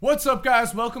What's up,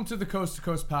 guys? Welcome to the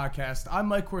Coast2Coast podcast. I'm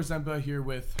Mike Korzemba here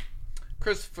with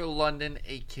Kris for London,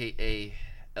 aka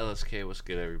LSK. What's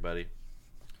good, everybody?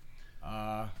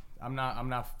 I'm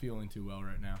not feeling too well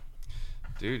right now.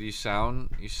 Dude, you sound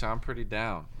pretty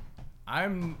down.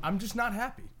 I'm just not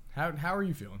happy. How are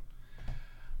you feeling?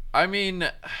 I mean,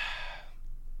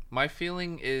 my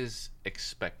feeling is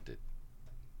expected.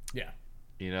 Yeah.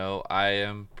 You know, I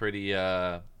am pretty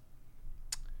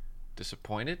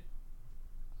disappointed.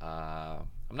 I'm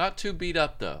not too beat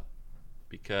up though,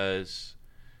 because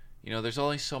there's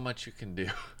only so much you can do.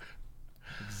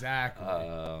 Exactly.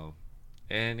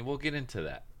 And we'll get into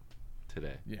that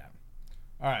today. Yeah.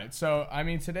 All right. So,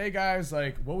 today, guys,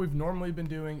 what we've normally been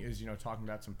doing is, talking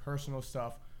about some personal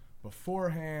stuff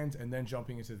beforehand and then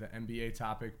jumping into the NBA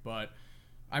topic. But,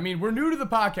 we're new to the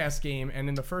podcast game, and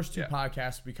in the first two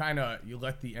podcasts, we you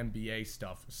let the NBA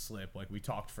stuff slip. We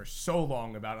talked for so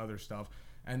long about other stuff.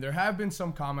 And there have been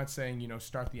some comments saying,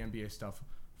 start the NBA stuff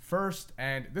first.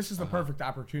 And this is the perfect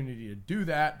opportunity to do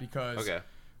that because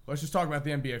let's just talk about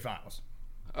the NBA Finals.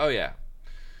 Oh, yeah.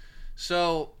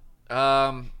 So,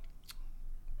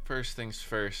 first things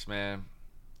first, man.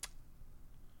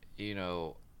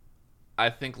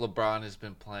 I think LeBron has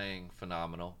been playing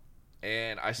phenomenal.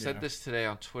 And I said this today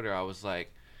on Twitter. I was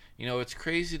like, it's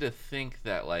crazy to think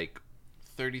that,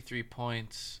 33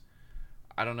 points,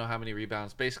 I don't know how many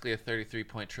rebounds, basically a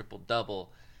 33-point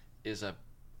triple-double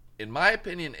in my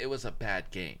opinion, it was a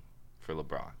bad game for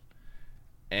LeBron.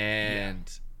 And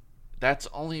that's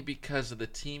only because of the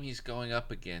team he's going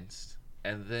up against.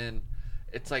 And then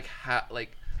it's I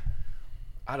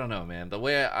don't know, man. The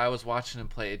way I was watching him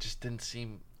play, it just didn't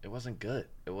seem, it wasn't good.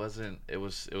 It was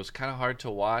kind of hard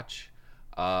to watch.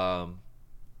 The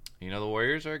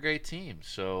Warriors are a great team.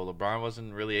 So LeBron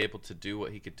wasn't really able to do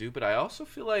what he could do. But I also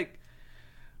feel like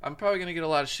I'm probably going to get a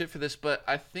lot of shit for this, but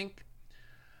I think,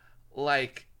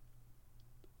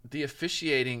 the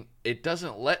officiating, it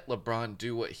doesn't let LeBron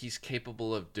do what he's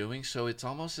capable of doing, so it's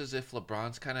almost as if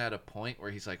LeBron's kind of at a point where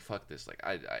he's like, fuck this,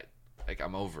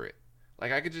 I'm over it.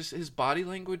 His body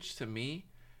language, to me,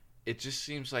 it just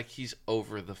seems like he's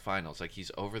over the finals, he's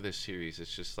over this series.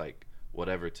 It's just,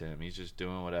 whatever to him. He's just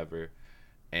doing whatever,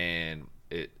 and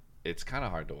it's kind of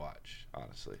hard to watch,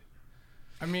 honestly.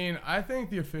 I think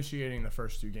the officiating the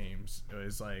first two games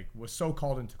was so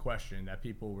called into question that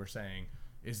people were saying,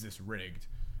 is this rigged?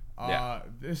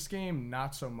 This game,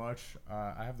 not so much.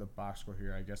 I have the box score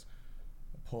here, I guess.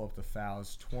 I'll pull up the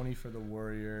fouls. 20 for the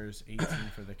Warriors, 18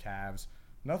 for the Cavs.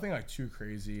 Nothing too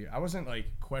crazy. I wasn't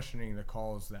questioning the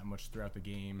calls that much throughout the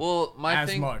game. Well,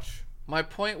 much. My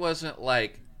point wasn't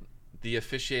the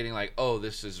officiating oh,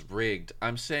 this is rigged.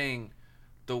 I'm saying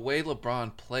the way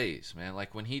LeBron plays, man,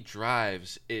 when he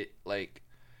drives, it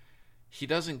he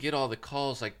doesn't get all the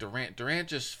calls like Durant. Durant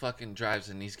just fucking drives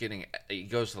and he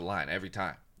goes to the line every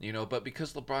time, but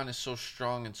because LeBron is so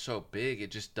strong and so big,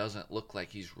 it just doesn't look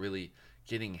like he's really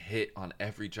getting hit on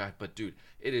every drive. But dude,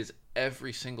 it is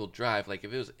every single drive. If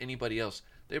it was anybody else,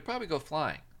 they'd probably go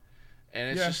flying. And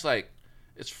it's just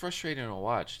it's frustrating to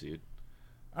watch, dude.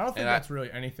 I don't think that's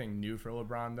really anything new for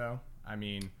LeBron though.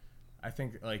 I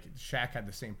think Shaq had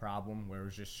the same problem where it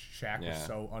was just Shaq was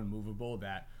so unmovable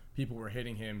that people were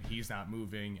hitting him. He's not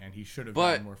moving, and he should have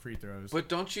gotten more free throws. But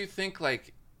don't you think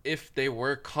if they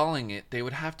were calling it, they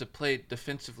would have to play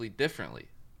defensively differently,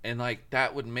 and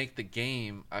that would make the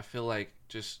game, I feel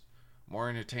just more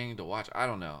entertaining to watch. I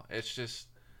don't know. It's just,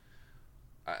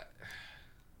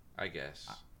 I guess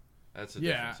that's a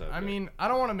different subject. I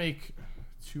don't want to make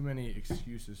too many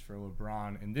excuses for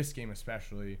LeBron in this game,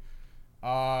 especially.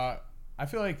 I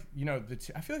feel like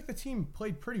the team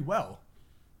played pretty well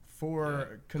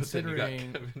for considering. But then you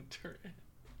got Kevin Durant.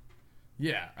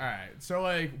 Yeah. All right. So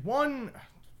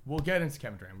we'll get into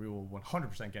Kevin Durant. We will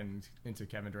 100% get into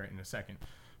Kevin Durant in a second.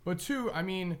 But two,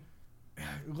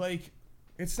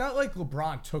 it's not like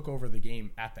LeBron took over the game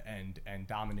at the end and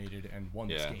dominated and won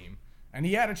this game, and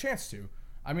he had a chance to.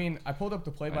 I pulled up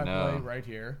the play-by-play right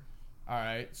here. All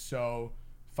right. So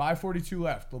 5:42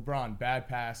 left. LeBron, bad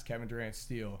pass. Kevin Durant,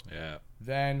 steal. Yeah.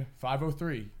 Then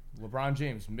 5:03. LeBron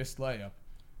James, missed layup.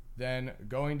 Then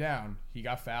going down, he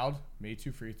got fouled, made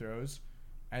 2 free throws.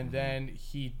 And then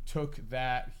he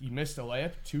missed a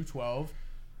layup, 2-12.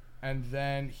 And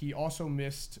then he also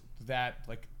missed that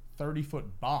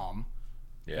 30-foot bomb.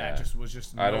 Yeah. That was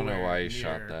just I don't know why he near.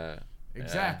 shot that.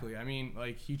 Exactly. Yeah.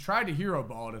 He tried to hero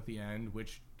ball it at the end,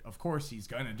 which of course he's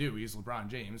going to do. He's LeBron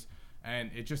James.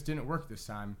 And it just didn't work this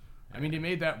time. They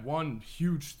made that one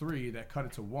huge 3 that cut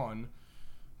it to 1.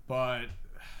 But,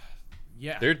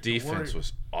 their defense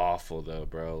was awful, though,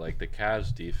 bro. The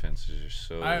Cavs' defense is just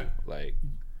so,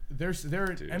 they're an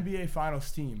NBA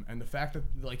Finals team, and the fact that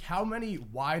like how many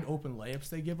wide open layups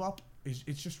they give up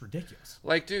it's just ridiculous.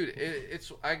 Like, dude,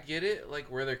 it's I get it, like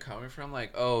where they're coming from,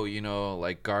 like, oh,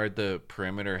 like guard the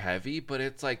perimeter heavy, but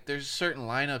it's like there's certain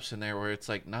lineups in there where it's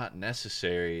like not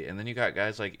necessary, and then you got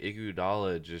guys like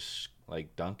Iguodala just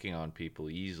like dunking on people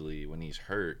easily when he's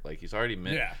hurt, like he's already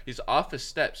he's off his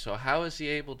step, so how is he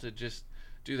able to just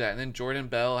do that? And then Jordan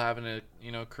Bell having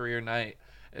a career night.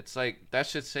 It's like that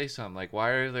should say something. Like, why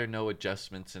are there no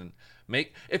adjustments and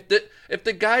if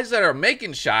the guys that are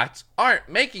making shots aren't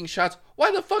making shots, why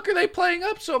the fuck are they playing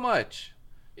up so much?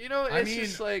 It's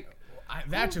just like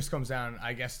that just comes down,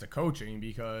 I guess, to coaching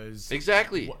because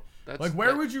exactly.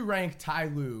 Where would you rank Ty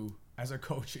Lue as a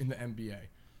coach in the NBA?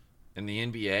 In the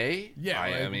NBA? Yeah,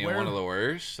 I mean, one of the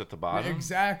worst at the bottom.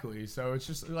 Exactly. So it's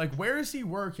just like, where is he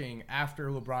working after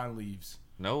LeBron leaves?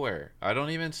 Nowhere. I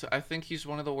think he's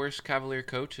one of the worst Cavalier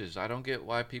coaches. I don't get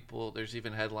why there's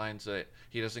even headlines that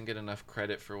he doesn't get enough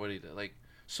credit for what he did. Like,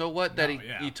 so what that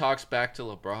he talks back to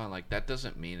LeBron? Like, that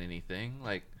doesn't mean anything.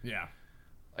 Like, yeah.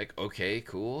 Like, okay,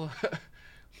 cool.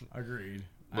 Agreed.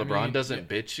 LeBron doesn't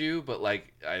bitch you, but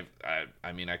like,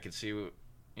 I mean, I could see,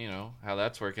 how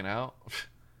that's working out.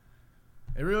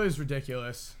 It really is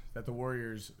ridiculous that the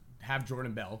Warriors have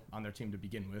Jordan Bell on their team to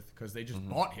begin with because they just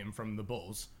bought him from the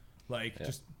Bulls.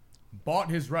 Just bought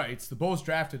his rights. The Bulls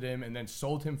drafted him and then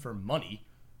sold him for money.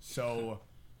 So,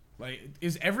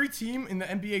 is every team in the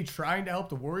NBA trying to help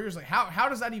the Warriors? Like, how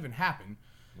does that even happen?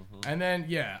 Mm-hmm. And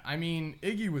then, I mean,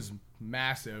 Iggy was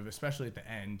massive, especially at the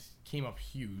end. Came up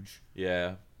huge.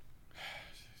 Yeah.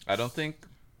 I don't think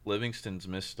Livingston's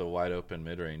missed a wide-open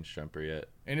mid-range jumper yet.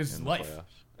 In his life.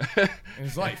 In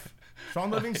his life.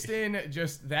 Sean Livingston,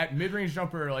 just that mid-range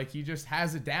jumper, like, he just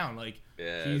has it down. Like,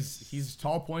 he's a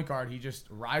tall point guard. He just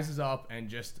rises up and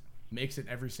just makes it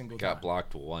every single time. Got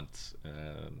blocked once,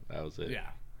 and that was it. Yeah.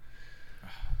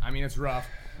 I mean, it's rough.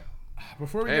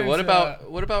 Before we what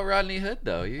about Rodney Hood,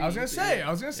 though? I was gonna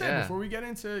say before we get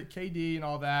into KD and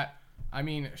all that, I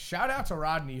mean, shout out to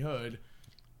Rodney Hood.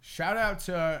 Shout out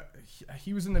to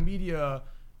he was in the media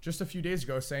just a few days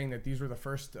ago saying that these were the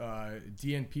first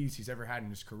DNPs he's ever had in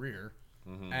his career.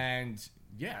 Mm-hmm. And,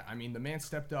 I mean, the man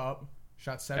stepped up,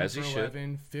 shot 7 for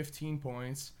 11, 15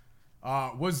 points,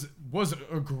 was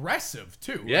aggressive,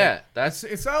 too. Yeah.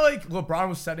 It's not like LeBron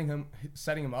was setting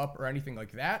him up or anything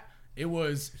like that. It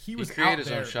was he was out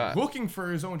there looking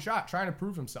for his own shot, trying to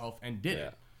prove himself, and did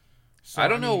it. So, I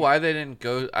don't know why they didn't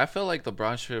go. I feel like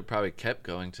LeBron should have probably kept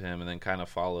going to him and then kind of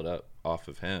followed up off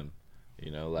of him.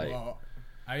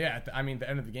 I mean, the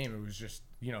end of the game, it was just,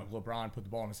 LeBron put the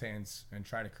ball in his hands and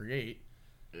tried to create.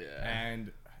 Yeah.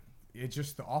 And it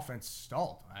just, the offense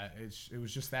stalled. It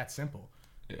was just that simple.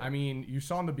 Yeah. I mean, you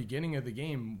saw in the beginning of the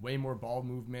game, way more ball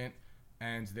movement,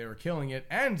 and they were killing it.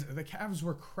 And the Cavs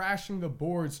were crashing the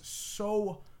boards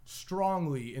so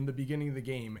strongly in the beginning of the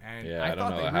game. And I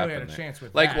thought they really had a chance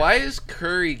with that. Like, why is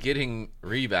Curry getting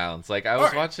rebounds? Like, I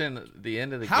was watching the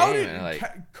end of the game.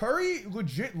 And Curry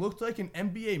legit looked like an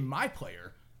NBA My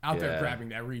Player out there grabbing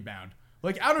that rebound.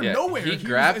 Like, out of nowhere. He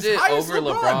grabbed it over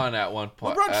LeBron at one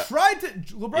point.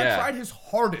 LeBron tried his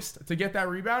hardest to get that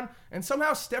rebound, and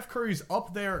somehow Steph Curry's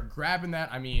up there grabbing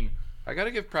that. I mean, I got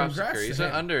to give props to Curry.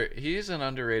 He's an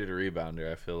underrated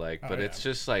rebounder, I feel like. But it's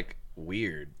just, like,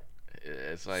 weird.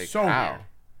 It's like, so how?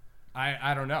 Weird.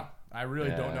 I don't know. I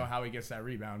really don't know how he gets that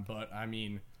rebound. But, I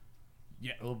mean,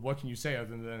 what can you say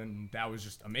other than that was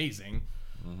just amazing?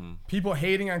 Mm-hmm. People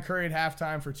hating on Curry at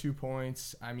halftime for 2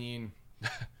 points. I mean...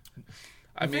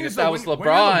 if that was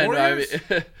LeBron,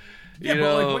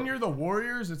 but when you're the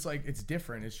Warriors, it's like it's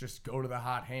different. It's just go to the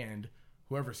hot hand.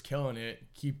 Whoever's killing it,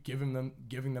 keep giving them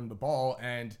the ball.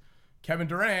 And Kevin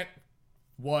Durant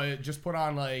just put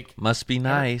on like must be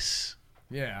nice.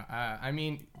 I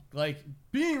mean, like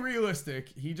being realistic,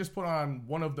 he just put on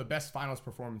one of the best finals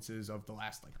performances of the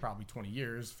last like probably 20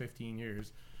 years, 15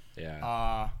 years.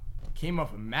 Yeah. Came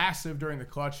up massive during the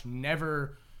clutch.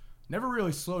 Never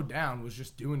really slowed down, was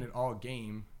just doing it all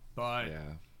game. But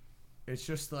it's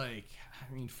just like,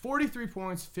 I mean, 43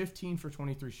 points, 15 for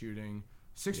 23 shooting,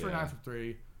 6 for 9 for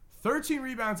 3, 13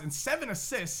 rebounds, and 7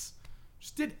 assists.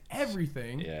 Just did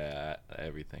everything. Yeah,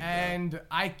 everything. And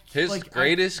his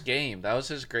greatest game. That was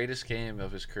his greatest game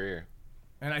of his career.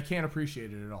 And I can't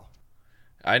appreciate it at all.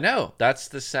 I know. That's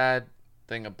the sad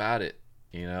thing about it.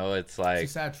 It's like...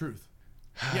 It's a sad truth.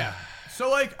 Yeah. So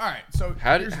like, all right. So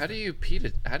how do you beat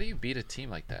a team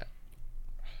like that?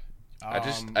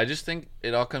 I just think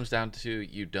it all comes down to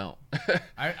you don't.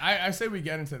 I say we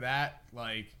get into that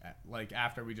like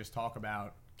after we just talk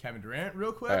about Kevin Durant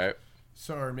real quick. All right.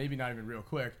 So or maybe not even real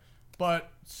quick, but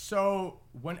so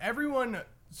when everyone, all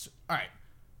right,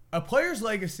 a player's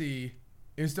legacy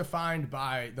is defined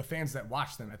by the fans that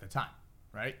watch them at the time,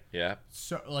 right? Yeah.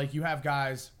 So, like, you have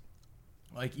guys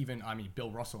like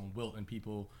Bill Russell and Wilt and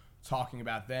people talking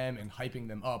about them and hyping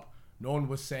them up. No one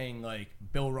was saying, like,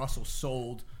 Bill Russell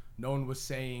sold. No one was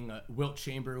saying Wilt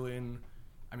Chamberlain.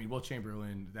 Wilt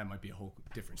Chamberlain, that might be a whole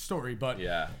different story, but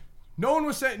yeah. No one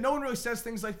really says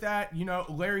things like that.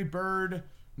 Larry Bird,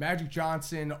 Magic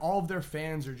Johnson, all of their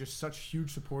fans are just such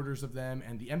huge supporters of them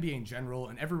and the NBA in general,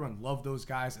 and everyone loved those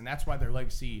guys, and that's why their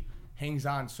legacy hangs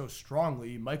on so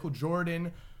strongly. Michael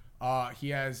Jordan,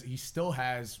 he still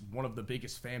has one of the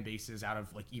biggest fan bases out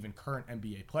of, like, even current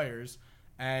NBA players,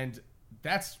 and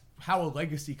that's how a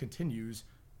legacy continues.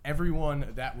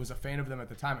 Everyone that was a fan of them at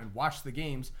the time and watched the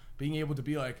games being able to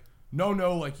be like, no,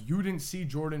 like, you didn't see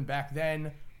Jordan back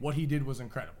then. What he did was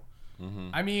incredible.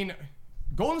 Mm-hmm.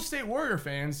 Golden State Warrior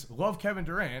fans love Kevin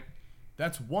Durant.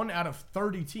 That's 1 out of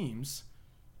 30 teams.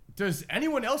 Does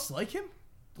anyone else like him?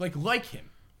 Like him?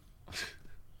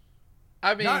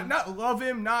 Not love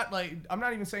him. Not like, I'm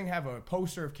not even saying have a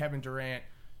poster of Kevin Durant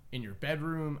in your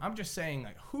bedroom. I'm just saying,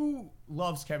 like, who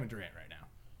loves Kevin Durant right now?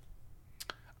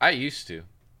 I used to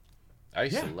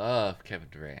love Kevin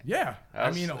Durant. Yeah. A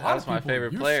lot of my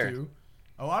favorite player.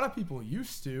 A lot of people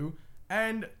used to.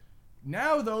 And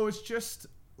now, though, it's just,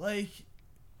 like,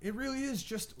 it really is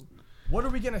just, what are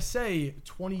we going to say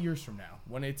 20 years from now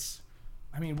when it's,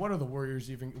 what are the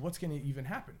Warriors what's going to even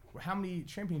happen? How many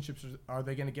championships are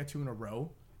they going to get to in a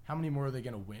row? How many more are they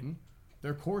going to win?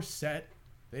 Their core's set.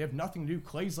 They have nothing to do.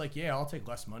 Clay's like, yeah, I'll take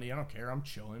less money. I don't care. I'm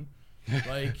chilling.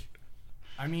 Like,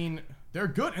 they're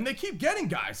good. And they keep getting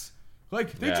guys.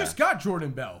 Like, they just got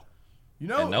Jordan Bell.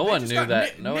 And no one knew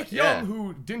that. Nick Young,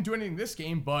 who didn't do anything this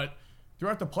game, but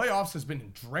throughout the playoffs has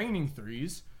been draining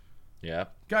threes. Yeah.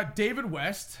 Got David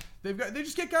West. They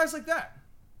just get guys like that.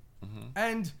 Mm-hmm.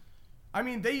 And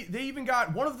they even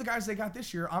got one of the guys they got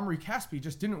this year, Omri Caspi,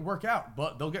 just didn't work out.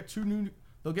 But they'll get two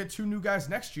new guys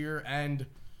next year, and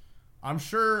I'm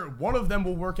sure one of them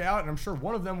will work out, and I'm sure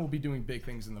one of them will be doing big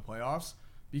things in the playoffs,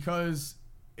 because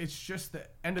it's just the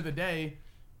end of the day.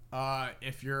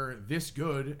 If you're this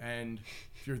good and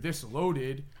if you're this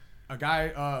loaded, a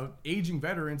guy, aging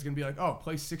veteran's going to be like, oh,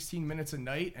 play 16 minutes a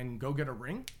night and go get a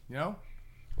ring,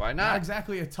 Why not? Not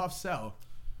exactly a tough sell.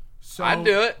 So I'd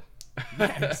do it.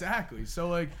 Yeah, exactly. So,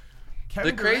 like,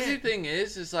 Kevin the crazy Durant, thing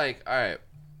is like, all right,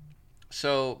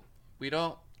 so we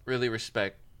don't really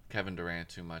respect Kevin Durant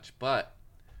too much, but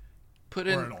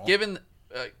given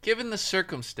the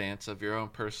circumstance of your own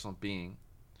personal being,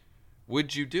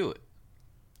 would you do it?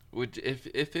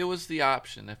 If it was the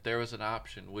option, if there was an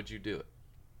option, would you do it?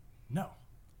 No.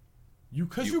 You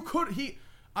could.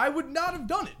 I would not have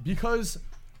done it because,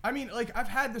 I've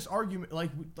had this argument,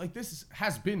 like this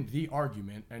has been the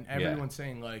argument, and everyone's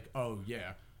saying, like, oh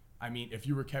yeah, if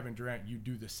you were Kevin Durant, you'd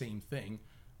do the same thing.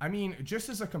 Just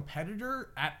as a competitor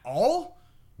at all?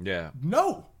 Yeah.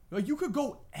 No. Like, you could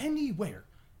go anywhere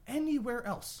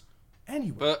else,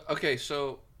 anywhere. But okay,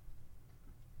 so.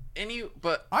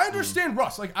 I understand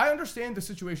Russ. Like, I understand the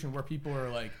situation where people are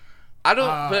like, I don't.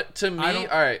 But to me,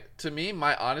 all right. To me,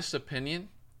 my honest opinion,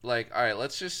 like, all right,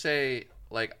 let's just say,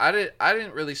 like, I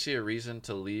didn't really see a reason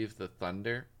to leave the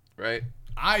Thunder, right?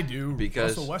 I do,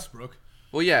 because Russell Westbrook.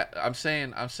 Well, yeah, I'm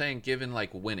saying, given, like,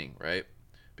 winning, right?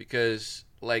 Because,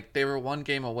 like, they were one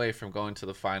game away from going to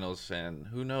the finals, and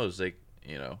who knows, they,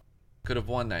 could have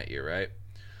won that year, right?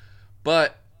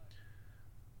 But.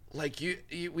 Like,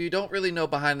 we don't really know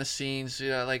behind the scenes.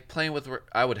 Like, playing with...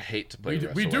 I would hate to play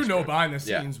with We do Westbrook. know behind the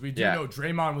scenes. Yeah. We do know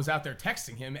Draymond was out there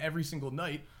texting him every single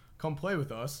night, come play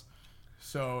with us.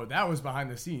 So that was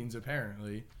behind the scenes,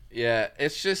 apparently. Yeah,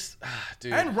 it's just...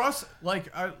 dude. And Russ,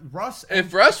 Russ...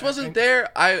 If Russ wasn't there,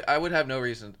 I would have no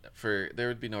reason for... There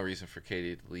would be no reason for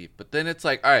KD to leave. But then it's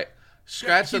like, all right,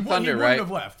 scratch the Thunder, right? He wouldn't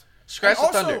have left. Scratch the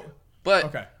Thunder. But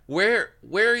okay. Where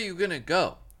are you going to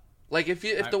go? Like, if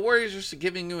the Warriors are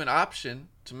giving you an option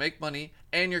to make money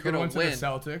and you're going to win, the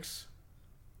Celtics.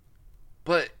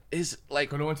 But is like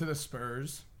could have went to the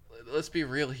Spurs. Let's be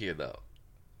real here, though.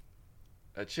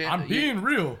 I'm being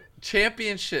real.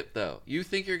 Championship, though. You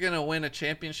think you're going to win a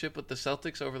championship with the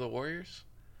Celtics over the Warriors?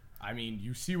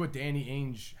 You see what Danny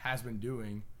Ainge has been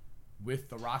doing with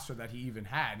the roster that he even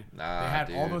had. Nah, they had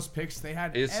dude. All those picks. They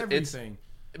had everything.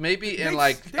 Maybe in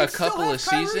like a couple of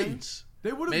seasons.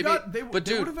 They would have got. But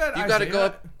dude, you got to go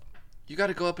up. You got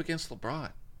to go up against LeBron.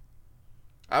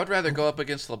 I would rather go up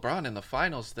against LeBron in the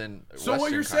finals than. So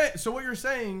what you're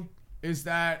saying is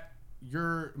that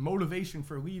your motivation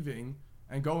for leaving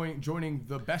and joining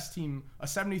the best team, a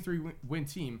 73-win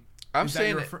team,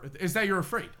 is that you're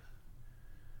afraid.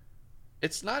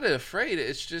 It's not afraid.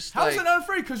 It's just How is it not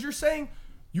afraid? Because you're saying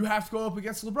you have to go up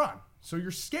against LeBron. So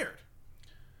you're scared.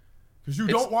 Because you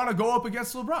don't want to go up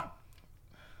against LeBron.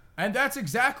 And that's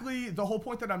exactly the whole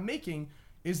point that I'm making,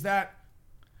 is that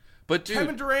but dude,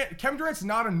 Kevin Durant's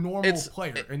not a normal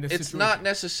player in this situation. It's not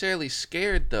necessarily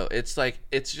scared, though. It's like,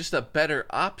 it's just a better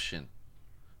option.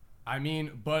 I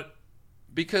mean, but...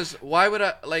 Because why would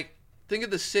I... Like, think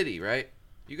of the city, right?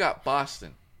 You got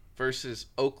Boston versus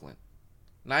Oakland.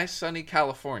 Nice, sunny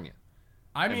California.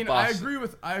 I mean, I agree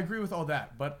with all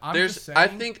that, but just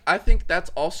saying... I think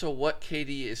that's also what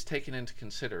KD is taking into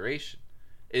consideration,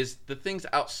 is the things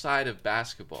outside of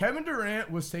basketball. Kevin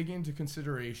Durant was taking into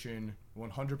consideration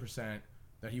 100%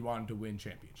 that he wanted to win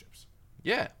championships.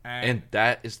 Yeah, and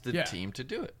that is the team to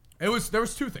do it. There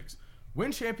was two things.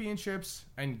 Win championships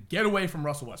and get away from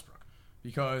Russell Westbrook,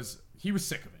 because he was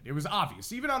sick of it. It was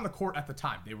obvious. Even on the court at the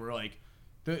time, they were like,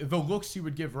 the looks he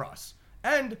would give Russ.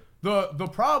 And the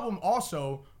problem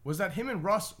also was that him and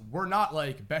Russ were not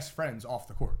like best friends off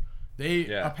the court.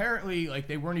 They apparently, like,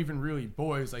 they weren't even really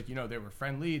boys. Like, you know, they were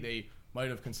friendly. They might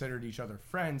have considered each other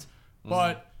friends.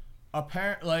 But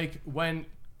apparently, like, when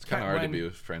it's kind of hard to be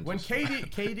with friends. When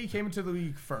KD came into the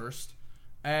league first,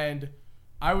 and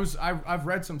I've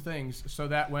read some things so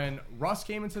that when Russ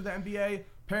came into the NBA,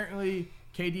 apparently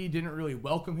KD didn't really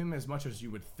welcome him as much as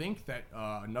you would think that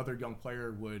another young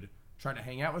player would try to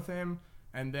hang out with him.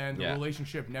 And then the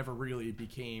relationship never really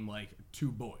became like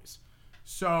two boys.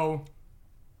 So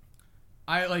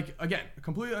I, like, again,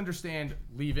 completely understand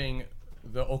leaving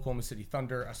the Oklahoma City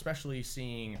Thunder, especially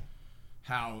seeing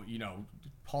how, you know,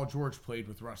 Paul George played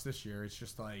with Russ this year. It's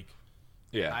just like,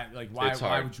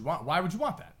 why would you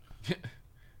want that?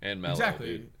 And Melo,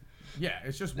 exactly. Dude. Yeah,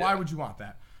 it's just why would you want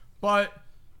that? But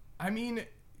I mean,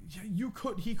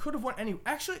 he could have went any.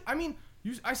 Actually, I mean,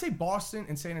 I say Boston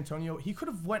and San Antonio. He could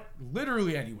have went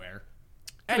literally anywhere.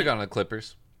 Could have gone to the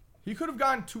Clippers. He could have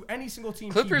gone to any single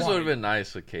team. Clippers would have been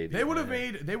nice with KD. They would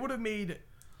have made.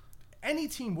 Any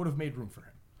team would have made room for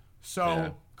him.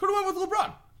 So could have went with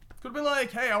LeBron. Could have been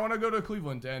like, hey, I want to go to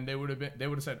Cleveland, and they would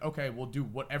have said, okay, we'll do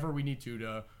whatever we need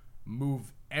to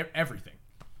move everything.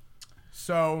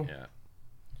 So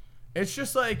it's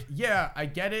just like, yeah, I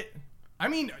get it. I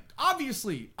mean,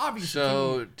 obviously.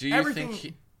 So do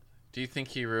you think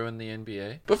he ruined the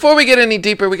NBA? Before we get any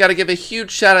deeper, we got to give a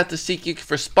huge shout out to SeatGeek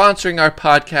for sponsoring our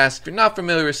podcast. If you're not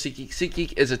familiar with SeatGeek,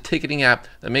 SeatGeek is a ticketing app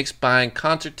that makes buying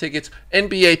concert tickets,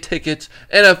 NBA tickets,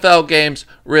 NFL games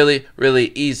really,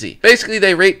 really easy. Basically,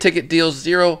 they rate ticket deals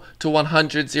 0 to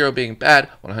 100, 0 being bad,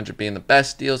 100 being the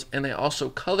best deals, and they also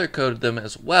color code them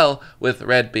as well, with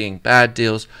red being bad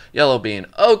deals, yellow being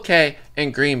okay,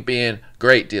 and green being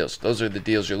great deals. Those are the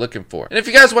deals you're looking for. And if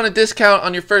you guys want a discount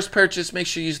on your first purchase, make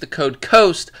sure you use the code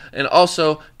COAST, and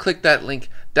also click that link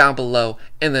down below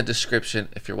in the description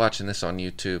if you're watching this on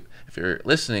YouTube. If you're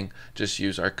listening, just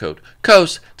use our code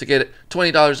COAST to get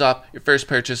 $20 off your first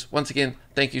purchase. Once again,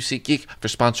 thank you, SeatGeek, for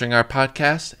sponsoring our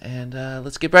podcast, and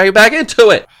let's get right back into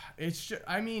it. It's just,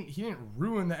 I mean, he didn't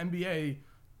ruin the NBA,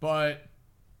 but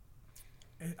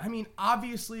I mean,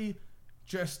 obviously,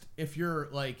 just if you're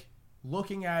like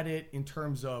looking at it in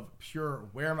terms of pure,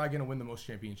 where am I going to win the most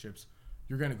championships?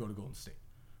 You're going to go to Golden State.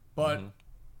 But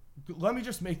let me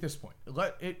just make this point.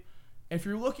 If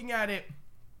you're looking at it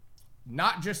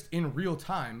not just in real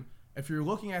time, if you're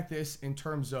looking at this in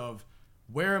terms of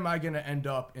where am I going to end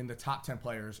up in the top 10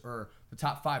 players or the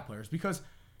top 5 players, because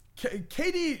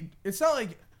KD, it's not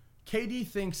like KD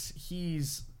thinks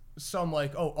he's some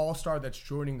like, all-star that's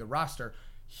joining the roster.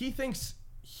 He thinks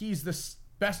he's the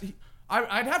best.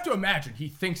 I'd have to imagine he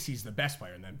thinks he's the best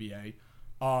player in the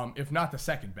NBA, if not the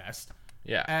second best.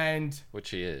 Yeah, and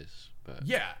which he is. But.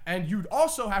 Yeah, and you'd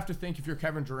also have to think, if you're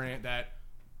Kevin Durant, that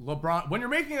LeBron, when you're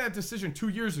making that decision 2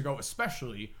 years ago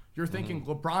especially, you're thinking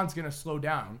LeBron's going to slow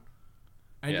down,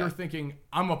 and you're thinking,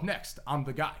 I'm up next, I'm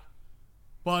the guy.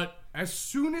 But as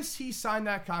soon as he signed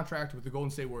that contract with the Golden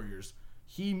State Warriors,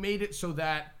 he made it so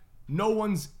that no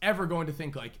one's ever going to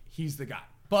think like he's the guy.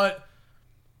 But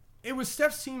it was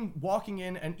Steph's team walking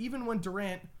in, and even when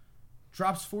Durant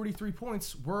drops 43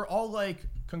 points, we're all like,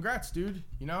 congrats, dude.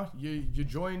 You know, you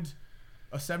joined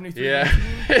a 73 team.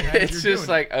 It's just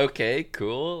like, okay,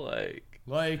 cool.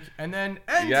 Like, and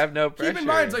you have no pressure. Keep in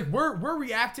mind, like, we're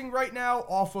reacting right now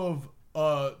off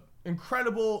of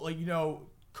incredible, like, you know,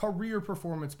 career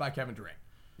performance by Kevin Durant.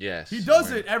 Yes. He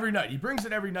does it every night. He brings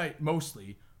it every night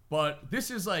mostly, but this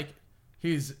is like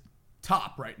his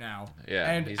top right now.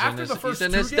 Yeah. And after the first 2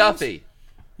 games, Duffy.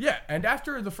 Yeah, and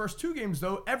after the first 2 games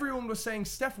though, everyone was saying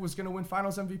Steph was going to win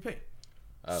Finals MVP.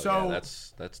 Oh, so yeah,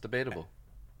 that's debatable.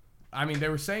 I mean, they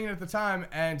were saying it at the time,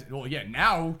 and well, yeah,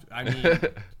 now I mean,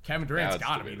 Kevin Durant's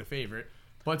got to be the favorite.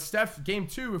 But Steph, game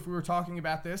 2, if we were talking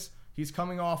about this, he's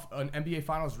coming off an NBA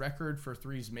Finals record for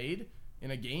threes made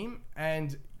in a game,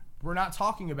 and we're not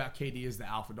talking about KD as the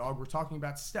alpha dog. We're talking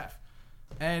about Steph.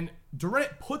 And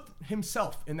Durant put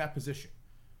himself in that position.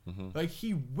 Like,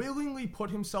 he willingly put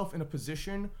himself in a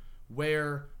position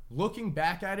where, looking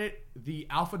back at it, the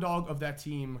alpha dog of that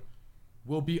team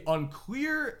will be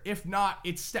unclear. If not,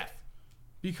 it's Steph.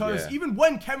 Because even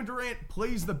when Kevin Durant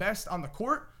plays the best on the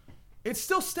court, it's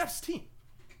still Steph's team.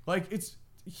 Like,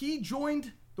 he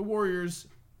joined the Warriors,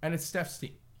 and it's Steph's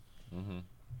team.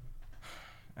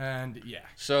 And, yeah.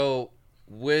 So,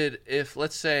 if,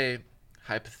 let's say,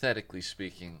 hypothetically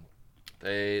speaking,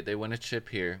 they win a chip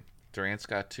here, Durant's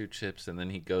got 2 chips, and then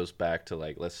he goes back to,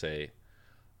 like, let's say,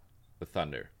 the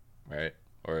Thunder, right?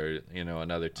 Or,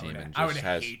 another team. I would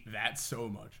hate that so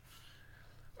much.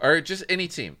 Or just any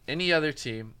team, any other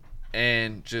team,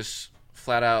 and just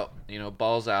flat out,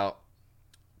 balls out.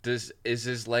 Is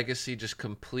his legacy just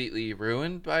completely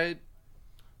ruined by?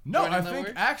 No, I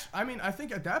think I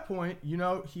think at that point,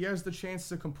 he has the chance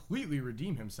to completely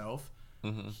redeem himself.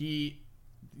 If he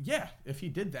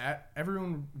did that,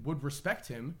 everyone would respect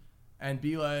him and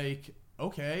be like,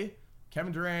 okay,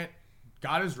 Kevin Durant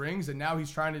got his rings, and now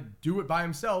he's trying to do it by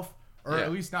himself, or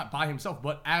at least not by himself,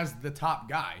 but as the top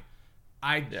guy.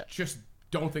 I just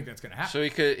don't think that's going to happen. So he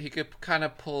could kind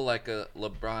of pull like a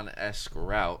LeBron-esque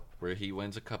route where he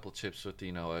wins a couple chips with,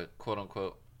 a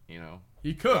quote-unquote,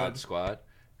 he could. God squad,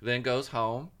 then goes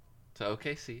home to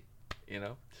OKC,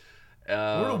 or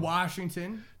to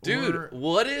Washington. Dude,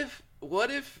 what if,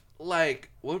 like,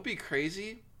 what would be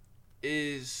crazy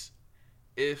is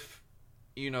if,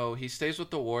 he stays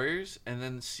with the Warriors and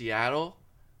then Seattle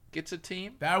gets a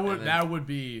team. That would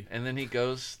be. And then he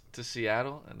goes to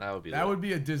Seattle, and that would be. That would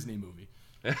be a Disney movie.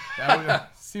 That would,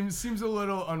 seems a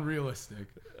little unrealistic.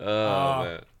 Oh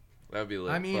man, that would be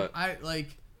lit. I mean, but,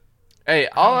 Hey,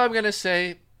 all I'm gonna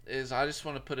say is I just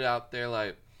want to put it out there.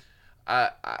 Like,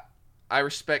 I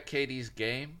respect KD's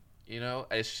game.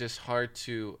 It's just hard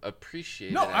to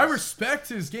appreciate. No, I respect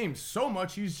his game so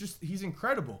much. He's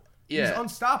incredible. Yeah, he's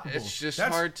unstoppable. It's just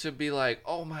hard to be like,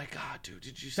 oh my god, dude,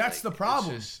 did you? That's the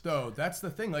problem, though. That's the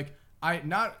thing. Like, I've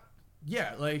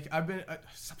been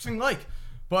stop saying like,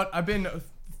 but I've been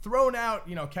thrown out.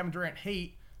 Kevin Durant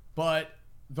hate, but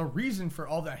the reason for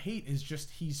all that hate is just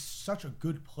he's such a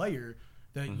good player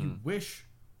that you wish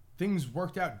things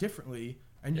worked out differently,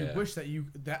 and you wish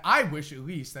that I wish at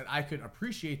least that I could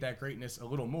appreciate that greatness a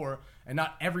little more, and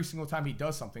not every single time he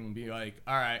does something be like,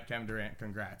 all right, Kevin Durant,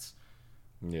 congrats.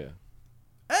 Yeah.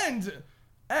 And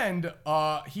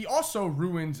he also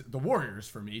ruined the Warriors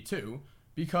for me too,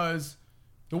 because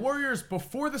the Warriors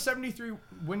before the 73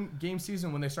 win game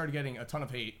season, when they started getting a ton of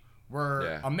hate,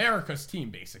 were America's team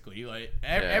basically. Like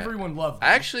everyone loved them.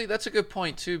 Actually, that's a good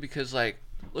point too, because like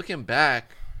looking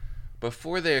back,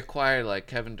 before they acquired like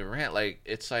Kevin Durant, like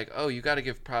it's like, oh, you got to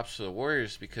give props to the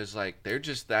Warriors because like they're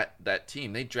just that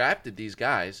team. They drafted these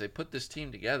guys, they put this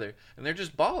team together, and they're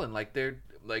just balling. Like they're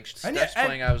like Steph's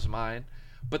playing out of his mind.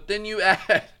 But then you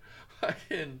add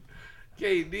fucking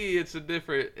KD,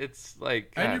 it's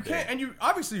like,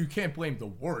 you can't blame the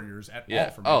Warriors at all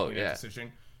for making that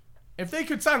decision. If they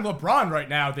could sign LeBron right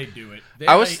now, they'd do it.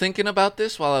 I was thinking about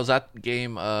this while I was at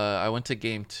game. I went to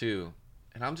game 2,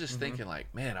 and I'm just thinking like,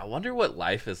 man, I wonder what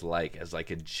life is like as like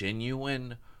a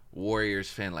genuine Warriors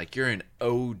fan. Like you're an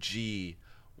OG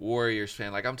Warriors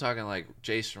fan. Like I'm talking like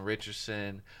Jason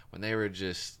Richardson when they were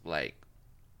just like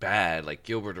bad, like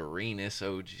Gilbert Arenas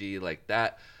OG, like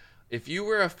that. If you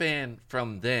were a fan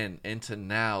from then into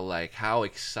now, like how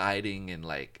exciting and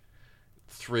like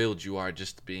thrilled you are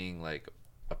just being like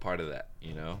a part of that,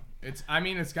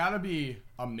 It's got to be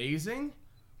amazing,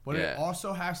 but it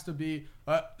also has to be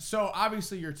so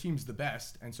obviously your team's the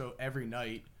best, and so every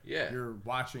night you're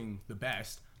watching the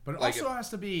best, but it also has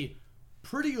to be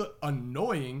pretty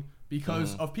annoying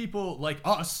because of people like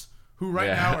us who right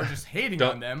now are just hating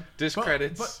on them.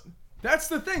 Discredits. But that's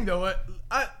the thing, though.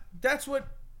 That's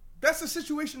the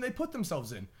situation they put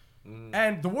themselves in.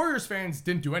 And the Warriors fans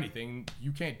didn't do anything.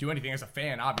 You can't do anything as a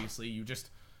fan, obviously. You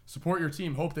just support your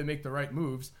team, hope they make the right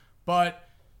moves. But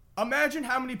imagine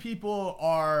how many people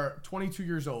are 22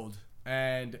 years old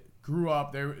and grew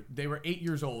up. They were 8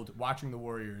 years old watching the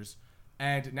Warriors,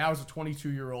 and now as a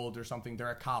 22-year-old or something, they're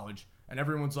at college, and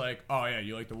everyone's like, "Oh yeah,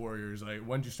 you like the Warriors? Like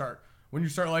when did you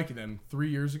start liking them? 3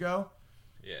 years ago?"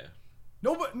 Yeah.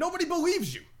 Nobody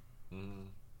believes you.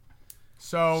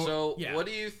 So what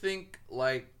do you think?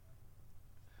 Like,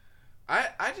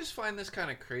 I just find this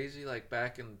kind of crazy. Like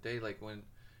back in the day, like when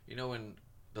when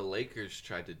the Lakers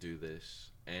tried to do this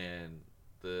and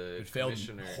the it failed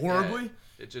commissioner horribly.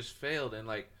 It just failed, and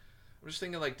like I'm just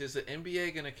thinking, like, is the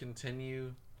NBA going to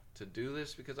continue to do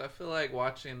this? Because I feel like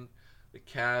watching the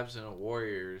Cavs and the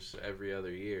Warriors every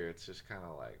other year, it's just kind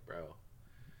of like, bro.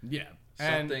 Yeah.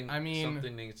 Something And,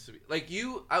 needs to be. Like,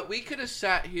 we could have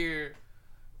sat here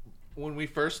when we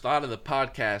first thought of the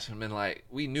podcast and been like,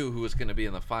 we knew who was going to be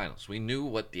in the finals. We knew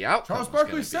what the outcome was Charles going to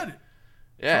be. Barkley said it.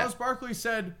 Yeah. Charles Barkley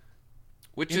said,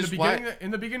 Which in is the why...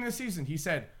 beginning of the season, he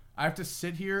said, I have to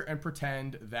sit here and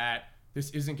pretend that this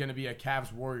isn't going to be a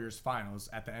Cavs-Warriors finals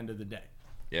at the end of the day.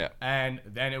 Yeah. And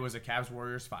then it was a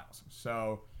Cavs-Warriors finals.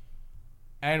 So,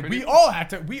 and we all have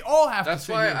to sit here and That's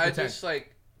why I pretend. just,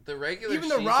 like, the regular Even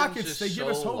the season's Rockets, just they give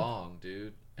us so hope. long,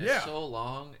 dude. It's Yeah. so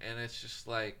long, and it's just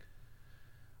like...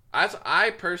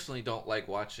 I personally don't like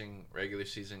watching regular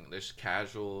season. There's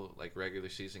casual, like, regular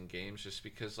season games just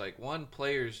because, like, one,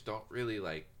 players don't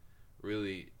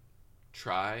really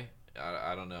try.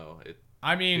 I don't know.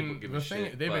 I mean, give the a thing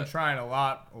shit, they've been but- trying a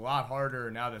lot harder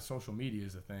now that social media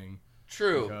is a thing.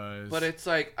 True, Because but it's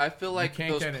like I feel like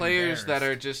can't those get players that are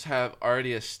embarrassed. just have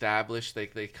already established,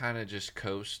 they kind of just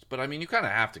coast. But I mean, you kind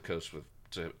of have to coast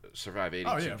to survive 82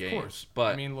 Oh yeah, games. of course.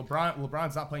 But I mean,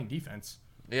 LeBron's not playing defense,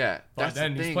 yeah, but that's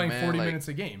then the he's thing, playing man. 40 Like, minutes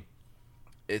a game.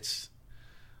 It's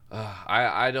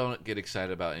I don't get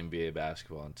excited about NBA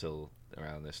basketball until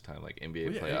around this time. Like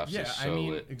NBA playoffs is so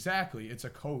lit. Exactly. It's a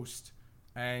coast,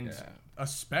 and Yeah.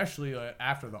 especially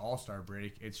after the All-Star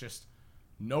break, it's just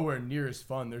nowhere near as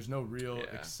fun. There's no real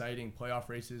exciting playoff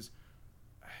races.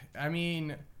 I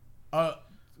mean,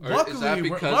 luckily, Is that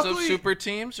because of luckily, super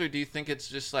teams, or do you think it's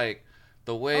just like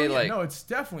the way no, it's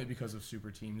definitely because of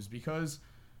super teams, because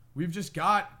we've just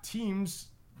got teams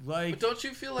like. But don't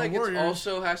you feel the like it Warriors.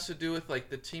 also has to do with like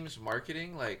the team's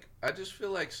marketing? Like I just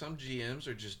feel like some GMs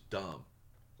are just dumb,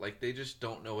 like they just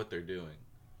don't know what they're doing.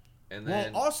 And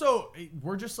then Well, also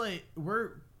we're just like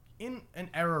we're in an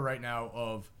era right now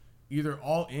of either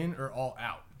all in or all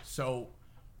out. So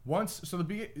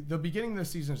the beginning of the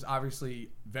season is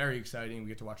obviously very exciting. We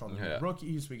get to watch all the new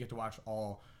rookies. We get to watch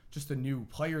all just the new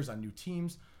players on new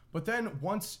teams. But then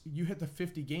once you hit the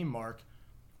 50 game mark,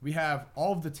 we have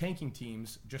all of the tanking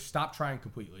teams just stop trying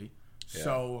completely. Yeah.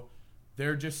 So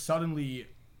they're just suddenly,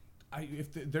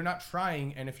 if they're not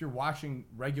trying, and if you're watching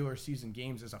regular season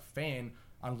games as a fan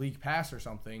on League Pass or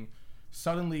something,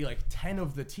 suddenly like 10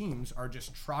 of the teams are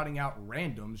just trotting out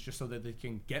randoms just so that they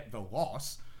can get the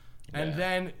loss. And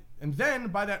then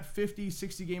by that 50,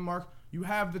 60 game mark, you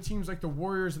have the teams like the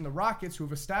Warriors and the Rockets who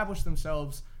have established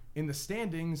themselves in the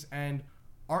standings and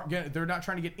they're not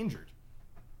trying to get injured.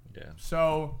 yeah,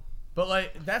 So, but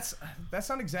like that's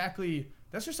not exactly,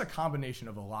 that's just a combination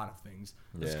of a lot of things.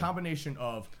 It's a combination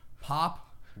of Pop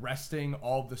resting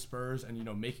all of the Spurs and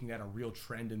making that a real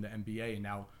trend in the NBA, and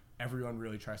now everyone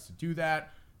really tries to do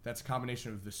that. That's a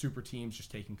combination of the super teams just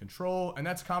taking control, and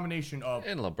that's a combination of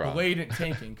And LeBron. blatant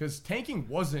tanking, because tanking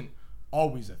wasn't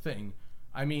always a thing.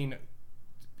 I mean,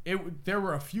 there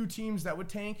were a few teams that would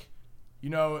tank.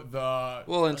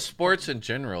 well, in sports in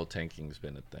general, tanking's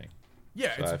been a thing.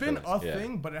 Yeah, So it's I been feel like- a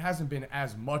thing, but it hasn't been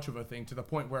as much of a thing to the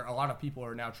point where a lot of people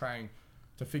are now trying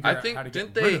to figure I out think how to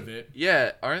didn't get they? rid of it.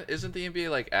 Yeah, isn't the NBA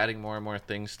like adding more and more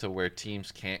things to where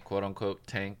teams can't quote unquote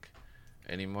tank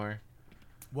anymore?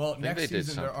 Well, they next did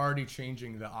season they're something. already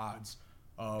changing the odds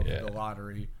of the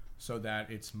lottery so that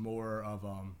it's more of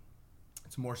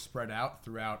it's more spread out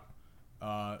throughout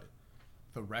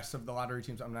the rest of the lottery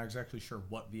teams. I'm not exactly sure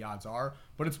what the odds are,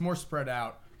 but it's more spread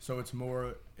out. So it's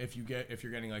more if you're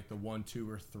getting like the 1, 2,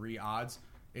 or 3 odds,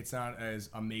 it's not as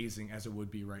amazing as it would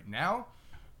be right now.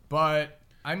 But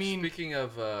I mean, Speaking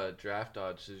of draft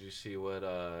odds, did you see what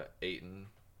Ayton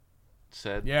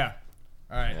said? yeah.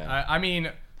 All right. Yeah. I mean,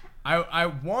 I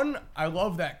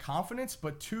love that confidence,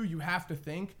 but 2, you have to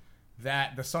think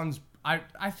that the Suns.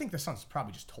 I think the Suns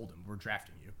probably just told him we're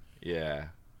drafting you. Yeah.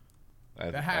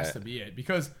 That has to be it,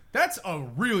 because that's a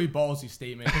really ballsy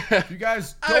statement. If you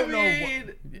guys don't know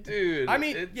what, dude. I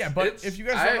mean, but if you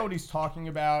guys don't know what he's talking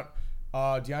about,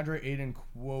 DeAndre Ayton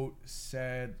quote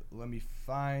said, let me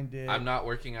find it. I'm not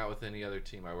working out with any other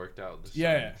team. I worked out with the Suns.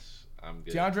 Yeah. I'm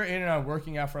good. DeAndre Ayton and I'm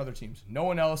working out for other teams. No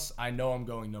one else. I know I'm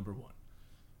going number 1.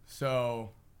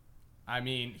 So, I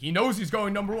mean, he knows he's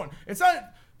going number 1. It's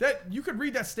not that you could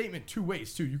read that statement 2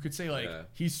 ways too. You could say like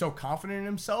he's so confident in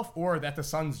himself, or that the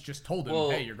Suns just told him,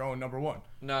 "Hey, you're going number 1."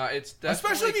 No, it's definitely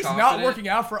especially if he's confident. not working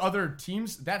out for other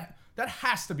teams. That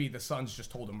has to be the Suns just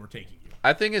told him we're taking you.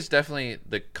 I think it's definitely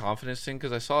the confidence thing,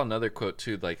 because I saw another quote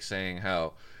too, like saying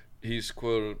how he's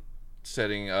quote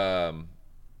setting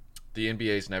the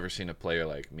NBA's never seen a player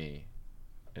like me,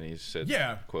 and he said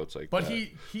quotes like but that.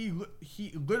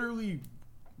 he literally,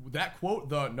 that quote,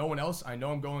 the no one else, I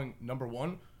know I'm going number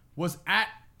 1, was at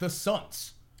the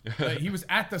Suns. He was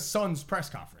at the Suns press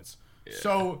conference. Yeah.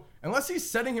 So unless he's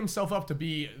setting himself up to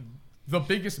be the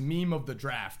biggest meme of the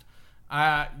draft,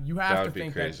 you have to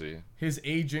think that his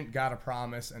agent got a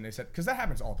promise, and they said, because that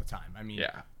happens all the time. I mean,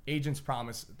 agents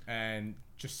promise and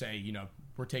just say,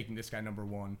 we're taking this guy number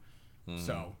one.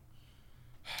 So,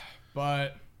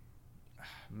 but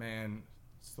man,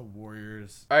 it's the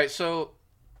Warriors. All right, so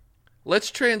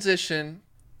let's transition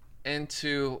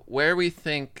into where we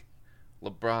think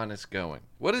LeBron is going.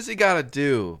 What does he got to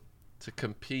do to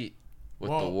compete with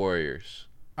the Warriors?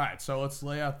 All right, so let's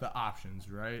lay out the options,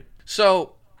 right?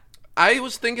 So I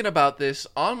was thinking about this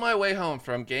on my way home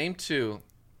from Game 2.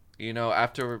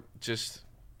 After just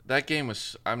that game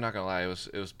was, I'm not gonna lie,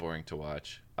 it was boring to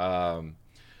watch.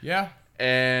 Yeah.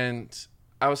 And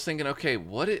I was thinking, okay,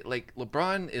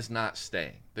 LeBron is not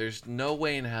staying. There's no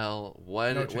way in hell.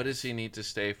 What does he need to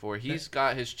stay for? He's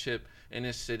got his chip in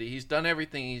his city. He's done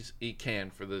everything he can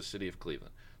for the city of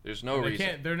Cleveland. There's no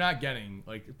reason. They're not getting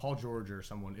Paul George or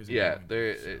someone isn't. Yeah,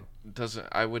 it doesn't.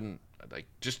 I wouldn't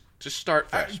just start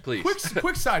fresh, please.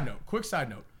 Quick side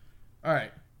note. All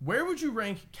right, where would you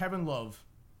rank Kevin Love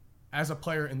as a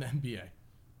player in the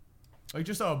NBA?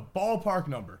 Just a ballpark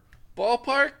number.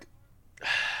 Ballpark,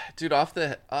 dude, off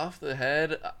the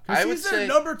head, I would say he's their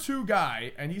number 2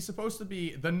 guy, and he's supposed to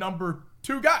be the number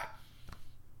 2 guy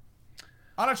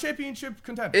on a championship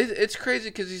contender. It's crazy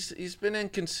because he's been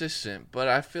inconsistent, but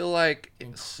I feel like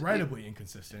incredibly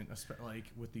inconsistent,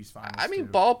 with these finals. I mean,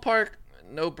 ballpark,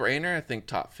 no brainer. I think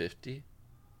top 50.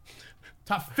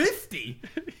 Top 50?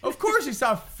 Of course he's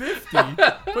top 50.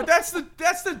 But that's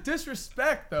the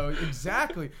disrespect, though.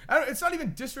 Exactly. It's not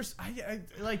even disrespect.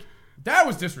 That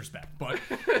was disrespect. But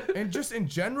and just in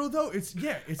general, though, it's.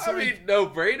 I mean, no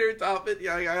brainer top 50.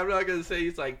 I'm not gonna say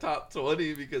he's top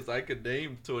 20 because I could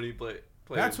name 20 players.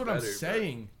 That's what I'm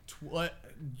saying.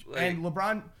 And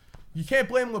LeBron, you can't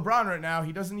blame LeBron right now.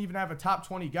 He doesn't even have a top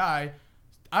 20 guy.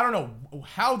 I don't know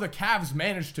how the Cavs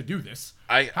managed to do this.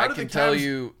 I can tell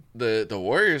you the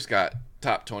Warriors got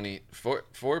top 20,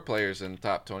 four players in the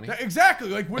top 20.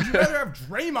 Exactly. Would you rather have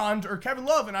Draymond or Kevin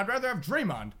Love? And I'd rather have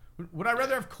Draymond. Would I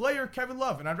rather have Clay or Kevin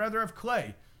Love? And I'd rather have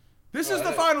Clay. This is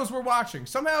the finals we're watching.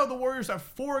 Somehow the Warriors have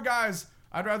 4 guys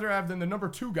I'd rather have than the number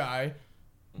 2 guy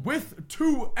with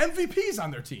 2 MVPs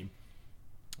on their team.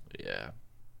 Yeah.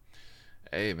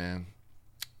 Hey, man.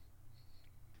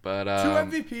 But 2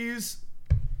 MVPs.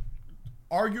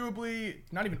 Arguably,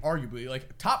 not even arguably,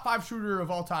 top 5 shooter of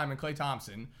all time in Klay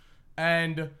Thompson,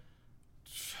 and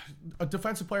a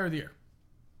defensive player of the year.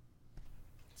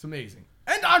 It's amazing.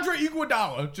 And Andre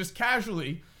Iguodala, just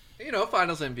casually.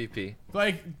 Finals MVP.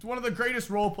 One of the greatest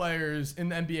role players in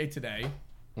the NBA today.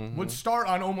 Mm-hmm. Would start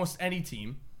on almost any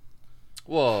team.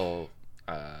 Whoa.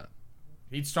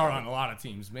 He'd start on a lot of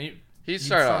teams. He'd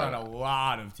start on a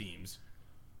lot of teams.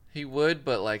 He would,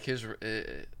 but his...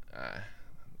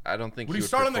 I don't think would he would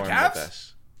start on the Cavs?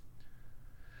 Best.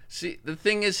 See, the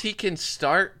thing is, he can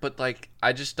start, but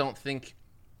I just don't think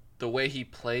the way he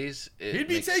plays. He'd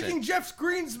be taking sense. Jeff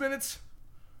Green's minutes.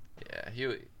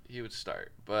 Yeah, he would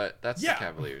start, but that's the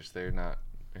Cavaliers. They're not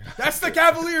that's the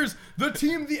Cavaliers, the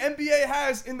team the NBA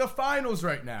has in the finals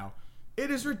right now. It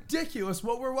is ridiculous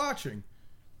what we're watching.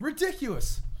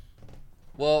 Ridiculous.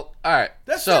 Well, all right.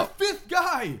 That's their 5th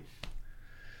guy.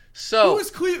 So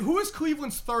who is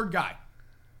Cleveland's 3rd guy?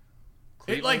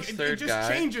 It just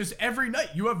changes every night.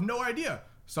 You have no idea.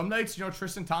 Some nights,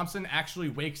 Tristan Thompson actually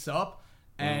wakes up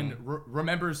and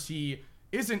remembers he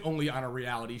isn't only on a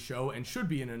reality show and should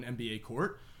be in an NBA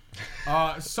court.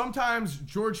 Sometimes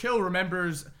George Hill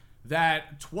remembers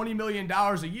that $20 million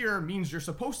a year means you're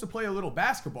supposed to play a little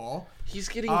basketball. He's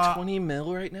getting $20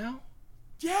 mil right now?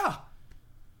 Yeah.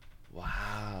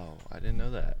 Wow. I didn't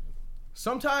know that.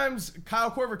 Sometimes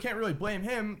Kyle Korver can't really blame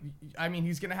him. I mean,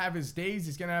 he's going to have his days.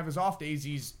 He's going to have his off days.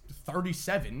 He's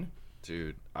 37.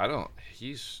 Dude,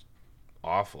 he's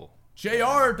awful.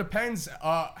 JR depends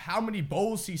how many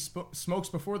bowls he smokes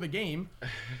before the game.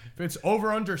 If it's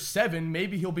over under 7,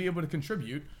 maybe he'll be able to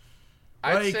contribute.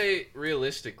 I'd say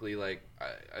realistically, I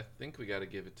think we got to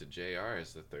give it to JR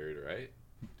as the 3rd, right?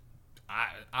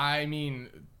 I mean,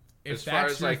 if as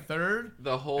that's far as your 3rd,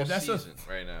 the whole season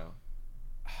right now.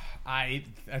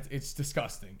 It's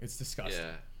disgusting. It's disgusting.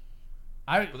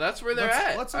 Yeah. But that's where they're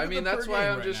at. Let's I mean, that's why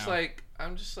I'm just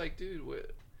like, dude,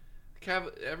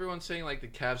 everyone's saying the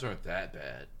Cavs aren't that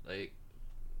bad.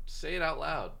 Say it out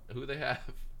loud. Who they have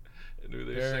and who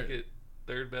their second,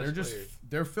 3rd best player.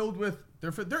 They're filled with.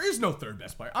 There is no 3rd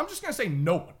best player. I'm just gonna say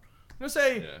no one. I'm gonna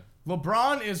say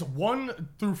LeBron is 1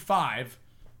 through 5,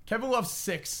 Kevin Love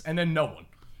 6, and then no one.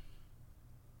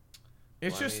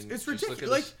 It's it's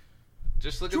ridiculous.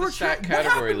 Just look at the stat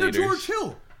category leaders. What happened to George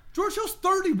Hill? George Hill's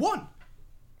 31.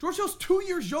 George Hill's 2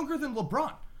 years younger than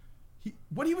LeBron.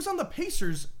 When he was on the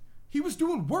Pacers, he was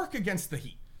doing work against the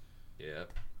Heat. Yeah.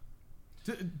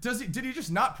 Did he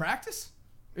just not practice?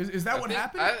 Is that what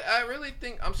happened? I really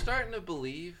think I'm starting to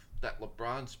believe that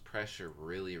LeBron's pressure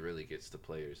really, really gets to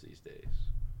players these days.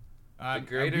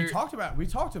 We talked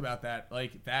about that.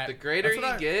 Like that. The greater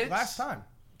he gets, last time,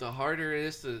 the harder it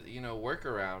is to work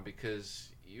around because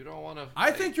you don't want to. I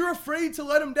think you're afraid to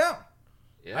let him down.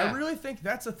 Yeah. I really think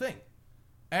that's a thing.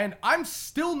 And I'm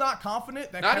still not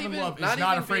confident that Kevin Love is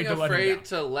not afraid to let him down. Afraid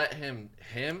to let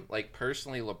him like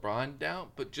personally LeBron down,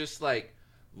 but just like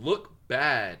look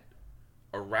bad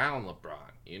around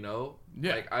LeBron,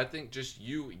 Yeah. Like I think just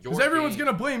your because everyone's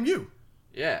gonna blame you.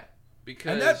 Yeah,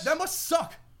 because and that must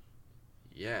suck.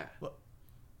 Yeah.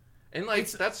 And like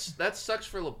that sucks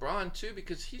for LeBron too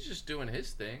because he's just doing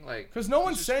his thing. Like because no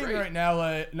one's saying right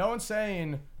now. No one's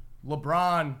saying.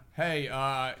 LeBron, hey,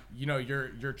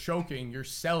 you're choking, you're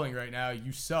selling right now,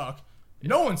 you suck.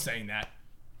 No one's saying that.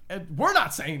 And we're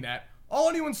not saying that. All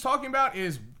anyone's talking about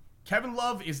is Kevin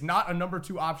Love is not a number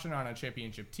 2 option on a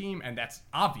championship team, and that's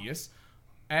obvious.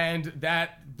 And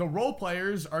that the role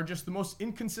players are just the most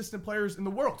inconsistent players in the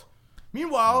world.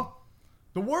 Meanwhile,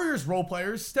 the Warriors role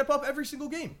players step up every single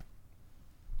game.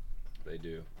 They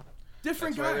do.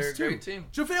 Different That's guys, why they're a too. great team.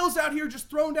 JaVale's out here just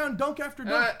throwing down dunk after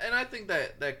dunk. And I think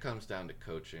that comes down to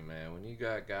coaching, man. When you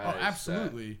got guys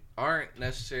absolutely. that aren't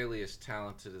necessarily as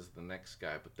talented as the next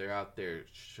guy, but they're out there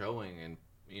showing and,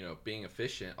 being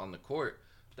efficient on the court,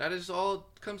 that is all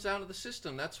comes down to the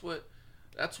system. That's why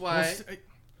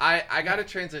I got to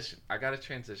transition. Into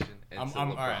LeBron.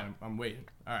 All right, I'm waiting.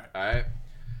 All right.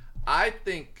 I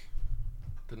think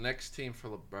the next team for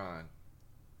LeBron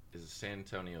is the San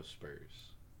Antonio Spurs.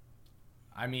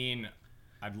 I mean,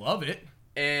 I'd love it.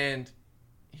 And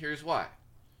here's why.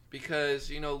 Because,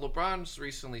 LeBron's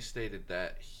recently stated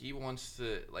that he wants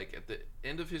to, like, at the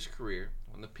end of his career,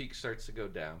 when the peak starts to go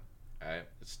down, all right,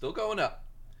 it's still going up.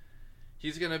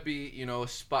 He's going to be, he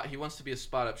wants to be a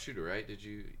spot-up shooter, right? Did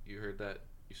you heard that?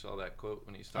 You saw that quote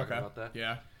when he's talking about that?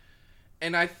 Yeah.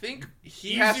 And I think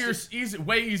he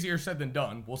way easier said than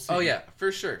done. We'll see. Oh, yeah,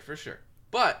 for sure.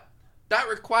 But that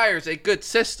requires a good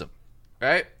system.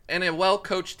 Right? And a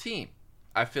well-coached team,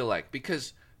 I feel like.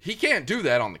 Because he can't do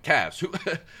that on the Cavs.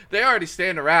 They already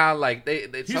stand around like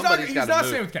somebody's got to move. He's not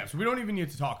staying with Cavs. We don't even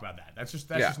need to talk about that. That's just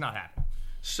not happening.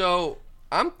 So,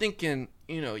 I'm thinking,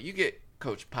 you get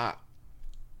Coach Pop,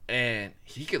 and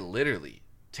he could literally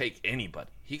take anybody.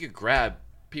 He could grab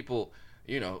people,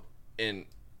 in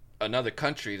another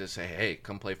country to say, hey,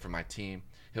 come play for my team.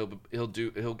 He'll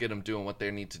get them doing what they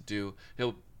need to do.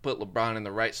 He'll put LeBron in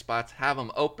the right spots, have him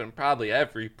open probably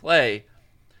every play,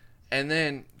 and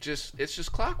then it's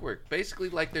just clockwork. Basically,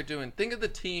 like they're doing. Think of the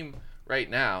team right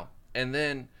now, and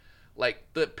then like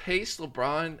the pace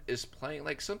LeBron is playing.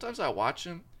 Like sometimes I watch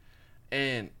him,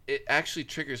 and it actually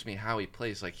triggers me how he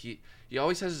plays. Like he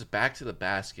always has his back to the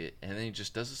basket, and then he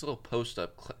just does this little post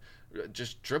up,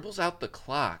 just dribbles out the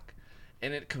clock,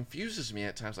 and it confuses me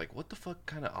at times. Like, what the fuck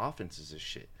kind of offense is this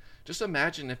shit? Just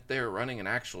imagine if they're running an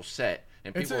actual set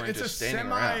and people are just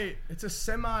standing around. It's a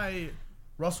semi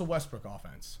Russell Westbrook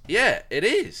offense. Yeah, it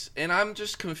is. And I'm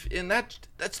just and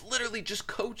that's literally just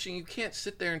coaching. You can't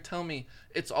sit there and tell me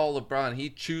it's all LeBron.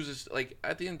 He chooses, like,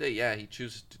 at the end of the day, yeah, he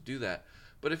chooses to do that.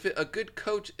 But if a good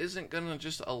coach isn't going to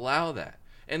just allow that.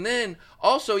 And then,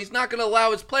 also, he's not going to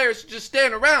allow his players to just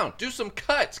stand around. Do some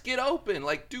cuts. Get open.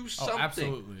 Like, do something. Oh,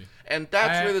 absolutely. And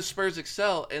that's where the Spurs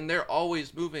excel. And they're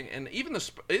always moving. And even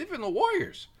the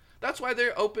Warriors. That's why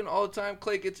they're open all the time.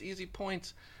 Clay gets easy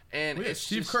points. And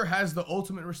Steve Kerr has the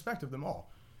ultimate respect of them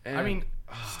all.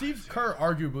 Steve Kerr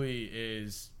arguably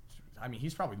is...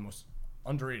 he's probably the most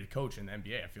underrated coach in the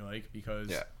NBA, I feel like. Because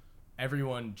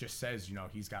everyone just says,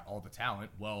 he's got all the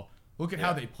talent. Well, look at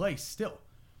how they play still.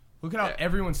 Look at how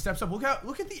everyone steps up. Look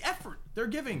at the effort they're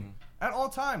giving at all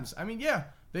times.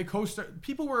 They coast.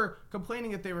 People were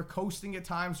complaining that they were coasting at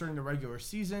times during the regular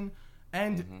season,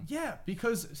 and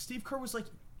because Steve Kerr was like,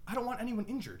 I don't want anyone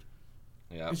injured.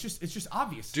 Yeah, it's just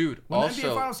obvious, dude. When the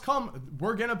NBA finals come,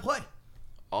 we're gonna play.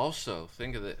 Also,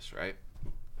 think of this, right?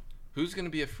 Who's gonna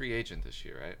be a free agent this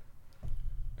year, right?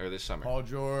 Or this summer? Paul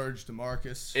George,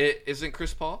 DeMarcus. Isn't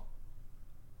Chris Paul?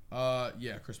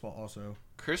 Chris Paul also.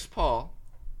 Chris Paul.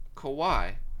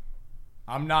 Kawhi.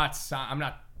 I'm not signing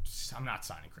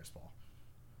Chris Paul.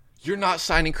 You're not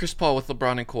signing Chris Paul with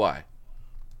LeBron and Kawhi.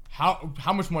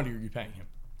 How much money are you paying him?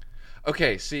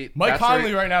 Okay, see, Mike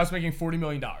Conley right now is making $40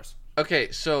 million.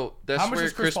 Okay, so that's where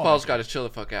Chris Paul's got to chill the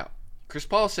fuck out. Chris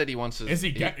Paul said he wants to. Is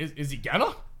he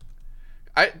gonna?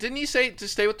 Didn't he say to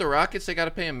stay with the Rockets they got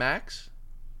to pay him max?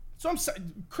 So I'm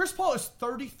saying Chris Paul is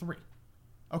 33.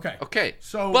 Okay. Okay.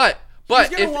 So but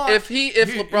if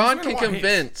LeBron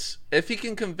he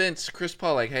can convince Chris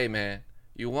Paul, like, hey man,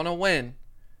 you want to win,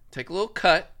 take a little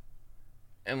cut,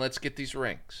 and let's get these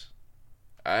rings.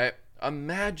 All right.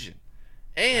 Imagine,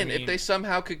 and if they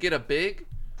somehow could get a big,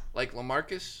 like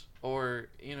LaMarcus, or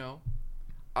I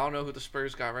don't know who the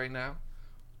Spurs got right now,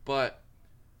 but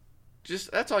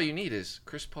just that's all you need is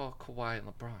Chris Paul, Kawhi, and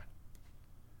LeBron.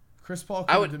 Chris Paul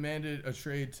could have demanded a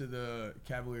trade to the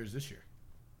Cavaliers this year.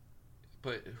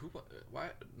 But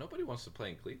why? Nobody wants to play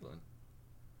in Cleveland.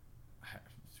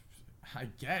 I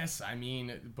guess. I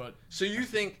mean, but so you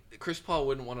think Chris Paul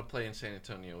wouldn't want to play in San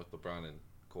Antonio with LeBron and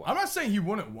Kawhi? I'm not saying he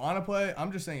wouldn't want to play.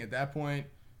 I'm just saying at that point,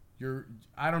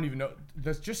 I don't even know.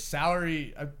 That's just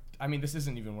salary. I mean, this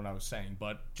isn't even what I was saying,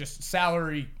 but just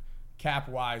salary cap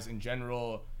wise in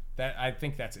general, that I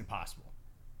think that's impossible.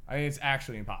 I mean, it's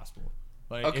actually impossible.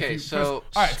 Like, okay, all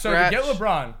right. So to get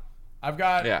LeBron, I've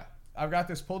got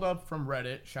this pulled up from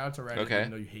Reddit. Shout out to Reddit. Okay.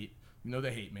 Even though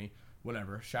they hate me.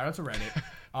 Whatever. Shout out to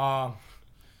Reddit.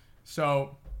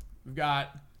 So we've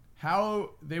got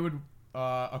how they would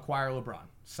acquire LeBron.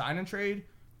 Sign and trade,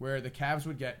 where the Cavs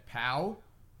would get Powell,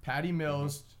 Patty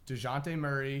Mills, DeJounte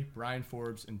Murray, Brian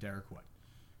Forbes, and Derek White.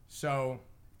 So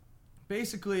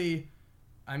basically,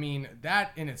 I mean,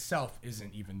 that in itself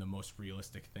isn't even the most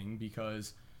realistic thing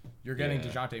because you're getting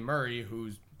DeJounte Murray, who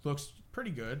looks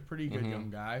pretty good young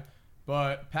guy.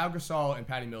 But Pau Gasol and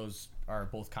Patty Mills are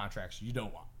both contracts you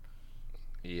don't want.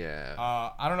 Yeah.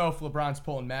 I don't know if LeBron's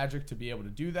pulling magic to be able to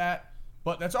do that,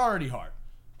 but that's already hard.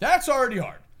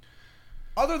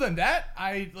 Other than that,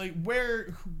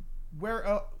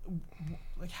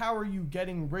 how are you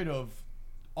getting rid of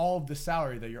all of the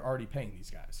salary that you're already paying these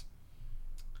guys?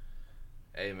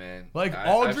 Hey man, like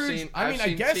Aldridge. I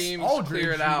guess Aldridge.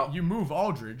 Clear it out. You move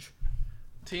Aldridge.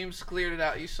 Teams cleared it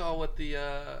out. You saw what the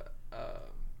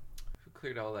who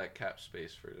cleared all that cap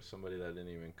space for somebody that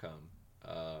didn't even come.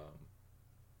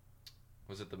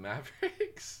 Was it the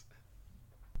Mavericks?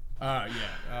 Yeah.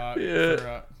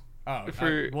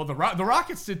 The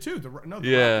Rockets did too. The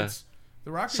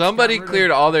Rockets. Somebody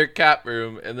cleared all their cap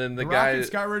room, and then the Rockets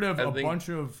got rid of a bunch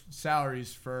of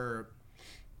salaries for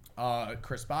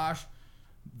Chris Bosh.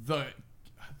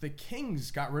 The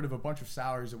Kings got rid of a bunch of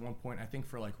salaries at one point, I think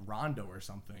for like Rondo or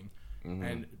something. Mm-hmm.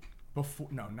 And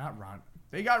not Rondo.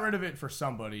 They got rid of it for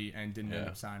somebody and didn't end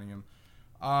up signing him.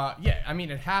 I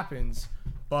mean, it happens,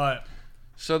 but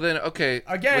so then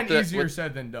again, easier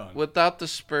said than done. Without the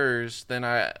Spurs, then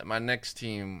my next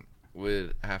team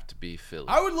would have to be Philly.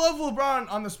 I would love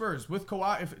LeBron on the Spurs with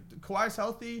Kawhi. If Kawhi's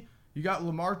healthy, you got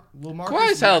Lamar.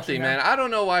 Kawhi's healthy, man. I don't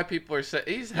know why people are saying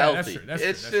he's healthy.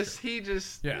 That's true.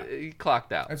 He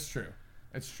clocked out. That's true.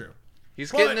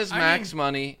 He's getting his max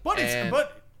money.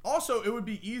 But also it would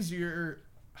be easier.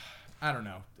 I don't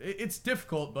know. It's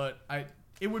difficult, but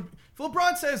it would. If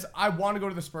LeBron says, "I want to go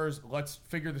to the Spurs, let's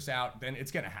figure this out," then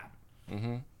it's gonna happen.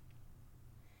 Mm-hmm.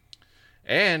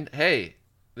 And hey,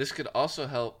 this could also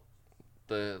help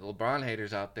the LeBron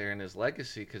haters out there in his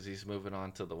legacy because he's moving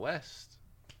on to the West.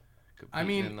 I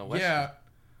mean,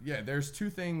 there's two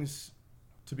things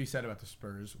to be said about the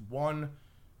Spurs. One,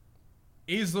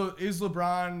 is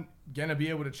LeBron gonna be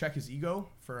able to check his ego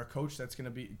for a coach that's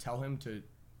gonna tell him to,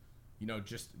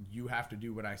 you have to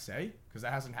do what I say, because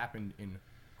that hasn't happened in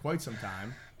quite some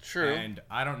time. True. And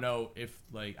I don't know if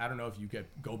you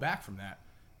go back from that.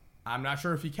 I'm not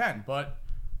sure if he can, but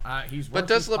he's. But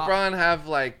does LeBron have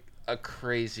like a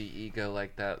crazy ego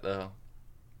like that though?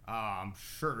 I'm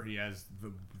sure he has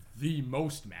the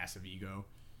most massive ego.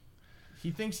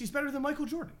 He thinks he's better than Michael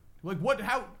Jordan. Like what?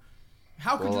 How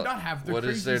could you not have the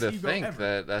craziest ego ever? What is there to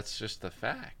think? That's just a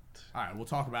fact. All right, we'll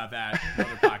talk about that in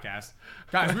another podcast.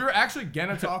 Guys, we were actually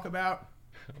gonna talk about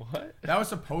what? That was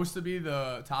supposed to be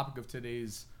the topic of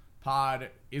today's pod.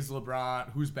 Is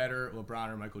LeBron, who's better, LeBron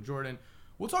or Michael Jordan?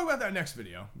 We'll talk about that next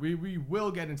video. We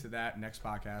will get into that next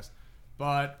podcast.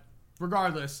 But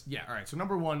regardless, all right. So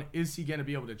number one, is he gonna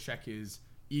be able to check his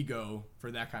ego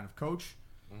for that kind of coach?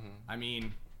 Mm-hmm. I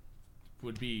mean,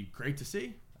 would be great to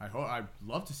see. I'd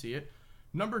love to see it.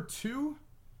 Number two,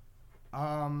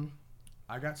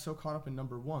 I got so caught up in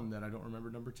number one that I don't remember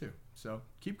number two. So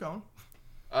keep going.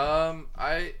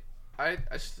 I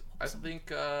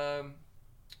think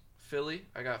Philly.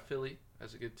 I got Philly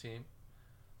as a good team.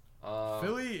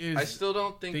 Philly is. I still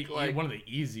don't think one of the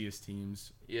easiest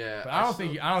teams. Yeah, but I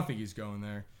don't think he's going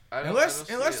there. Unless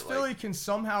Philly can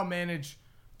somehow manage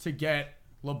to get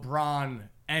LeBron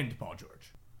and Paul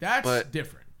George. That's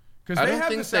different because they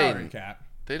have the salary cap.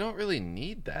 They don't really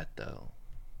need that though.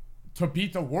 To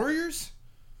beat the Warriors?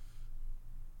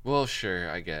 Well, sure,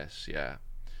 I guess, yeah.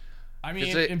 I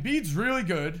mean, Embiid's really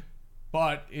good,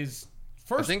 but is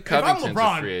first. I think Covington's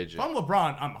a free agent. If I'm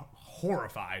LeBron, I'm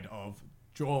horrified of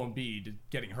Joel Embiid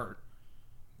getting hurt.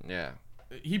 Yeah,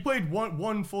 he played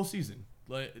one full season.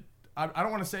 Like, I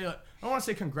don't want to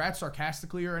say congrats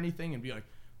sarcastically or anything and be like,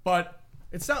 but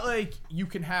it's not like you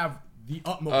can have the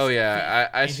utmost. Oh yeah,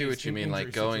 I see what you mean.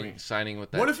 Like signing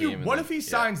with that. What if he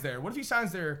signs there? What if he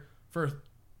signs there for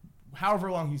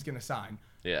however long he's going to sign?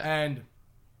 Yeah. And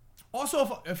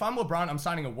also, if I'm LeBron, I'm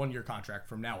signing a 1-year contract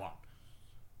from now on.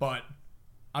 But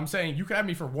I'm saying you can have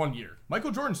me for 1 year.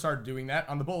 Michael Jordan started doing that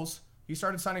on the Bulls. He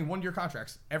started signing 1-year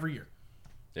contracts every year.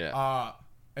 Yeah.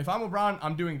 If I'm LeBron,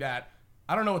 I'm doing that.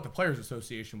 I don't know what the Players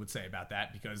Association would say about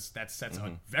that because that sets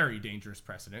a very dangerous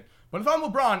precedent. But if I'm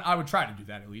LeBron, I would try to do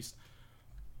that at least.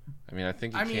 I mean, I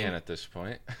think you can at this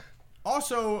point.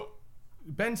 Also,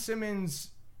 Ben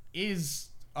Simmons is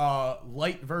a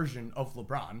light version of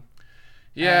LeBron.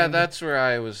 Yeah, that's where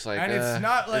I was like, and it's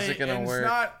not like, is it gonna work? It's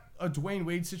not a Dwayne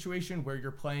Wade situation where you're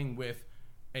playing with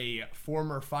a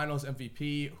former Finals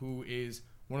MVP who is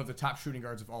one of the top shooting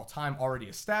guards of all time, already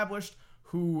established,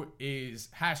 who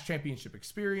has championship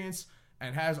experience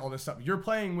and has all this stuff. You're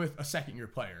playing with a second-year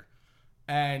player,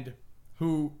 and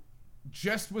who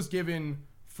just was given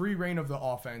free reign of the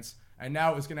offense, and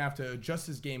now is going to have to adjust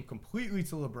his game completely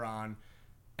to LeBron,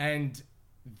 and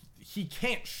he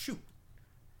can't shoot.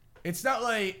 It's not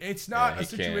a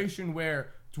situation where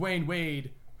Dwayne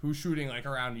Wade, who's shooting like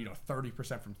around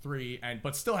 30% from three,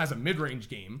 but still has a mid-range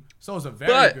game, still has a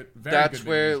very good. That's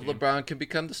where LeBron can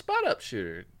become the spot-up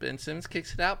shooter. Ben Simmons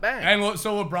kicks it out bang. And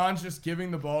so LeBron's just giving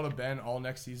the ball to Ben all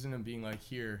next season and being like,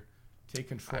 "Here, take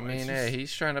control." I mean,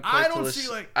 he's trying to play. I don't see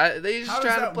he's how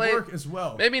trying does to play work as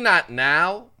well. Maybe not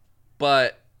now,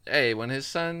 but hey, when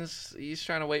he's trying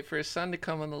to wait for his son to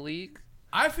come in the league.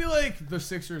 I feel like the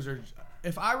Sixers are.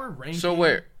 If I were ranking, So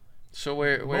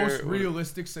where most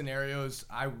realistic scenarios,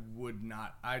 I would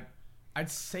not. I'd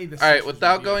say the Sixers. All right,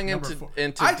 without going into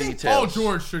I think details. Paul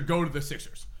George should go to the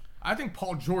Sixers. I think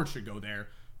Paul George should go there.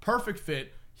 Perfect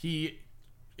fit. He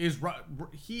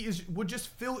would just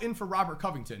fill in for Robert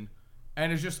Covington,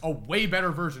 and is just a way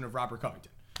better version of Robert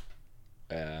Covington.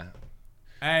 Yeah.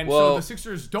 And so the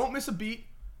Sixers don't miss a beat.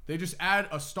 They just add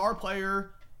a star player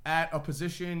at a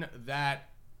position that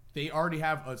they already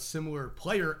have a similar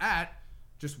player at,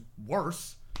 just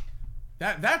worse.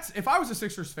 That's if I was a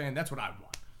Sixers fan, that's what I would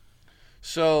want.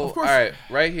 So, all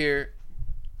right here,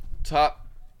 top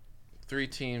 3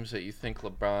 teams that you think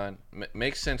LeBron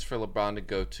makes sense for LeBron to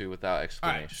go to without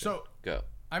explanation. All right, so go.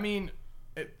 I mean,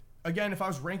 again, if I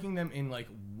was ranking them in like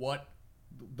what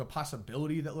the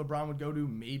possibility that LeBron would go to,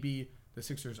 maybe the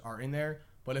Sixers are in there.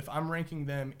 But if I'm ranking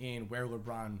them in where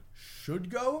LeBron should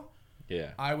go,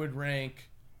 I would rank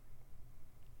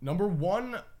number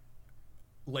 1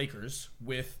 Lakers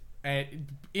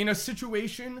in a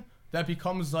situation that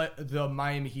becomes like the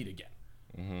Miami Heat again.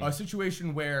 Mm-hmm. A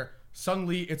situation where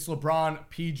suddenly it's LeBron,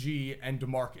 PG, and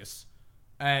DeMarcus,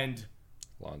 and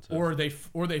Lonzo. or they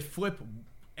flip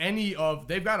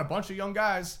they've got a bunch of young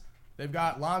guys. They've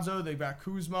got Lonzo, they've got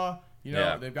Kuzma,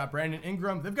 they've got Brandon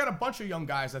Ingram. They've got a bunch of young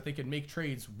guys that they can make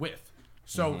trades with.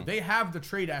 So they have the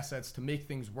trade assets to make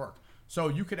things work. So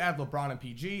you could add LeBron and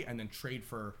PG and then trade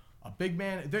for a big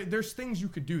man. There's things you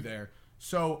could do there.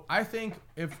 So I think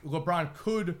if LeBron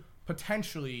could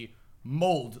potentially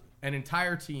mold an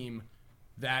entire team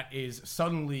that is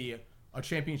suddenly a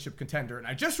championship contender. And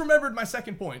I just remembered my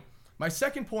second point. My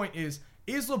second point is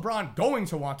LeBron going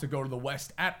to want to go to the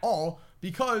West at all?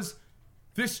 Because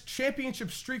this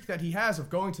championship streak that he has of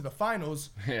going to the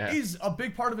finals is a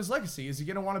big part of his legacy. Is he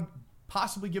going to want to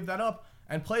possibly give that up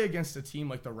and play against a team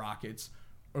like the Rockets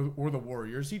or the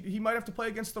Warriors? He might have to play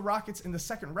against the Rockets in the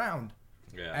second round.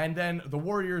 Yeah. And then the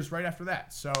Warriors right after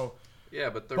that. So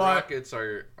but the Rockets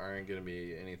aren't going to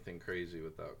be anything crazy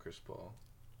without Chris Paul.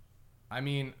 I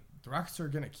mean, the Rockets are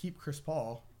going to keep Chris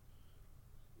Paul.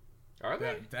 Are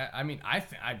they?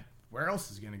 Where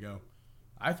else is he going to go?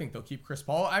 I think they'll keep Chris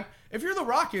Paul. If you're the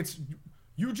Rockets,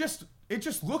 it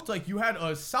just looked like you had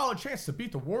a solid chance to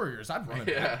beat the Warriors. I'd run it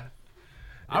back.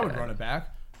 I would run it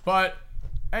back. But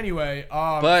anyway,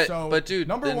 but dude,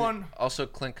 number 1. Also,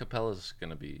 Clint Capella's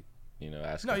going to be,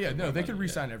 asking. They could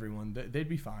re-sign everyone. They'd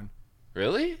be fine.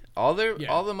 Really? All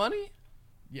the money?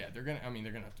 Yeah, they're gonna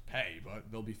have to pay,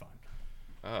 but they'll be fine.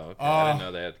 Oh, okay. I didn't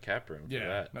know they had cap room for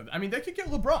that. No, they could get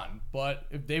LeBron, but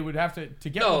if they would have to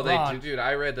get LeBron. No, they do, dude.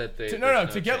 I read that they to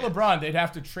get LeBron, they'd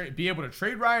have to be able to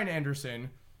trade Ryan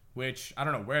Anderson, which I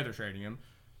don't know where they're trading him.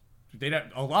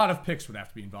 A lot of picks would have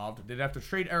to be involved. They'd have to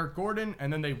trade Eric Gordon,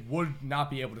 and then they would not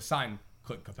be able to sign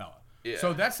Clint Capella. Yeah.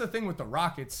 So that's the thing with the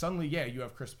Rockets. Suddenly, you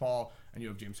have Chris Paul and you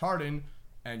have James Harden.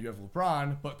 and you have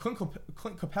LeBron, but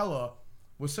Clint Capella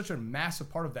was such a massive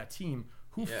part of that team.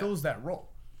 Who fills that role?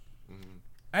 Mm-hmm.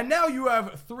 And now you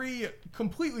have 3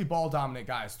 completely ball-dominant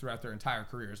guys throughout their entire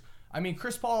careers. I mean,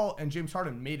 Chris Paul and James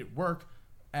Harden made it work,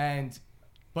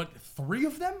 but 3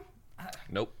 of them?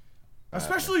 Nope.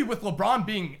 Especially with LeBron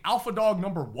being alpha dog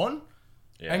number 1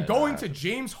 and going to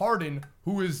James Harden,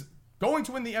 who is going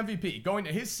to win the MVP, going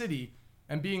to his city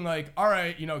and being like, all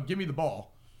right, give me the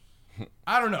ball.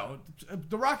 I don't know.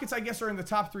 The Rockets, I guess, are in the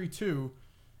top 3 too.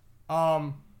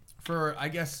 For, I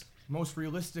guess, most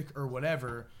realistic or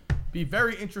whatever. Be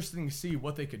very interesting to see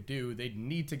what they could do. They'd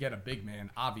need to get a big man,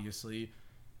 obviously.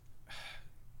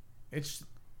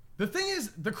 The thing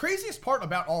is, the craziest part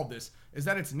about all of this is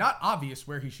that it's not obvious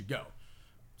where he should go.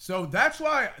 So that's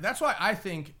why I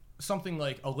think something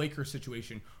like a Lakers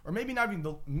situation, or maybe not even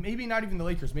the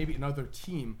Lakers, maybe another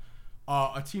team,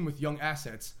 a team with young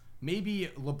assets, maybe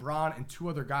LeBron and 2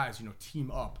 other guys, team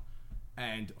up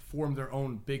and form their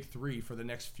own big 3 for the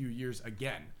next few years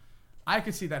again. I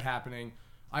could see that happening.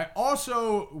 I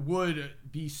also would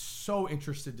be so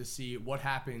interested to see what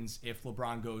happens if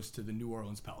LeBron goes to the New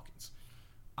Orleans Pelicans.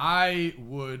 I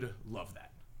would love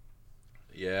that.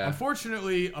 Yeah.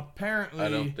 Unfortunately, apparently, I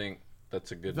don't think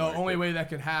that's a good The only way that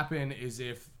could happen is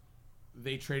if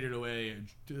they traded away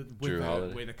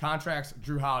with the contracts.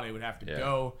 Drew Holiday would have to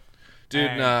go. Dude,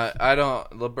 I don't.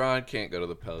 LeBron can't go to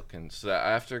the Pelicans.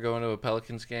 After going to a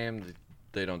Pelicans game,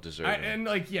 they don't deserve him.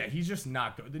 And he's just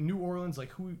not good. The New Orleans,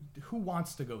 who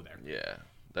wants to go there? Yeah,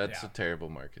 that's a terrible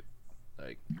market.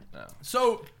 No.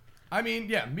 So, I mean,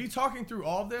 me talking through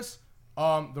all of this,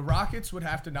 the Rockets would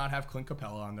have to not have Clint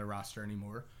Capella on their roster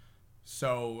anymore.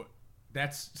 So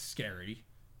that's scary.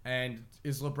 And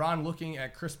is LeBron looking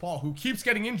at Chris Paul, who keeps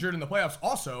getting injured in the playoffs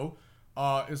also?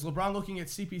 Is LeBron looking at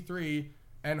CP3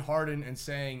 and Harden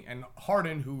and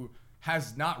Harden, who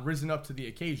has not risen up to the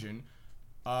occasion,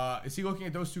 is he looking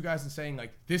at those 2 guys and saying,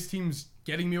 this team's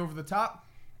getting me over the top?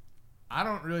 I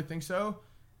don't really think so.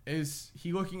 Is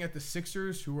he looking at the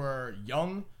Sixers, who are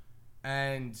young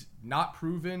and not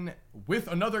proven, with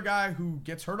another guy who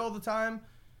gets hurt all the time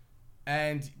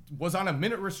and was on a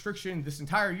minute restriction this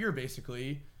entire year,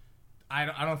 basically?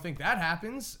 I don't think that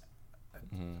happens.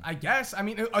 Mm-hmm. I guess. I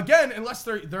mean, again, unless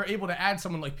they're able to add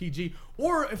someone like PG,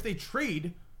 or if they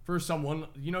trade for someone,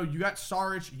 you got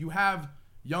Saric, you have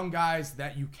young guys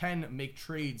that you can make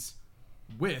trades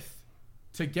with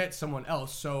to get someone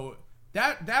else. So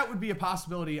that would be a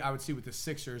possibility I would see with the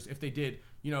Sixers if they did.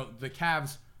 The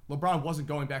Cavs, LeBron wasn't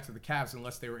going back to the Cavs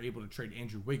unless they were able to trade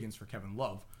Andrew Wiggins for Kevin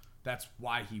Love. That's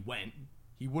why he went.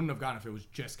 He wouldn't have gone if it was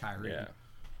just Kyrie.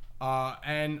 Yeah.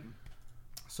 And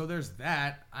so there's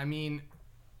that. I mean,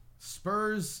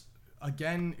 Spurs,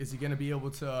 again, is he going to be able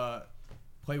to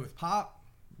play with Pop?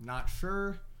 Not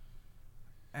sure.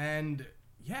 And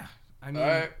yeah, I mean, all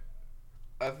right.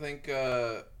 I think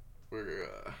we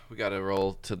got to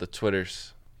roll to the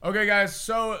Twitters. Okay, guys.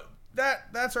 So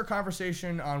that's our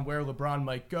conversation on where LeBron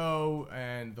might go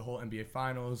and the whole NBA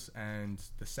Finals and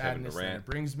the sadness that it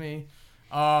brings me.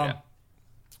 I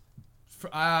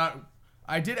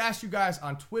did ask you guys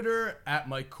on Twitter at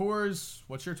Mike Kors.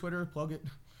 What's your Twitter? Plug it.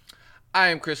 I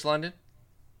am Chris London.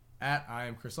 At I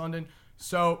am Chris London.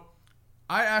 So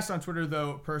I asked on Twitter,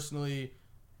 though, personally,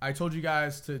 I told you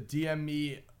guys to DM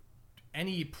me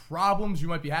any problems you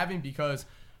might be having, because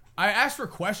I asked for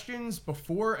questions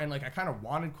before, and I kind of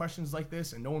wanted questions like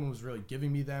this, and no one was really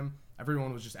giving me them.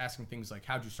 Everyone was just asking things like,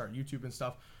 how'd you start YouTube and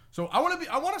stuff. So I want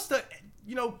us to,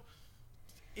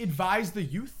 advise the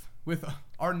youth with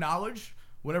our knowledge,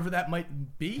 whatever that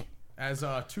might be, as 2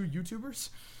 YouTubers.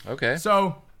 Okay.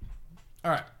 So,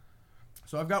 all right.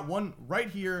 So I've got one right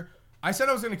here. I said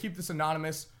I was going to keep this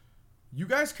anonymous. You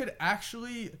guys could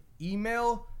actually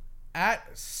email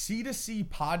at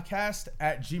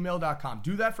c2cpodcast@gmail.com.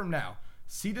 Do that from now.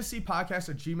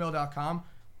 c2cpodcast@gmail.com.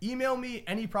 Email me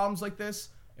any problems like this.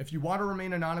 If you want to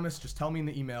remain anonymous, just tell me in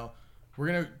the email. We're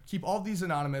going to keep all of these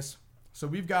anonymous. So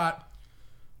we've got,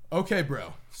 okay,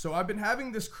 bro. So I've been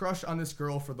having this crush on this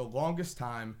girl for the longest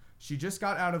time. She just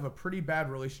got out of a pretty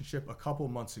bad relationship a couple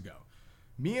months ago.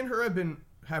 Me and her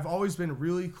have always been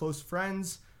really close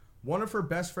friends. One of her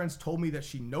best friends told me that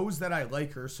she knows that I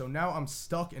like her, so now I'm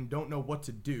stuck and don't know what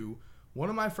to do. One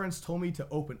of my friends told me to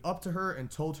open up to her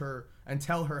and tell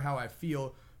her how I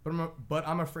feel, but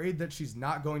I'm afraid that she's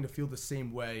not going to feel the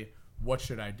same way. What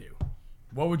should I do?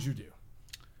 What would you do?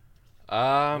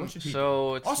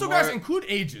 So it's also, guys, include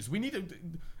ages. We need to.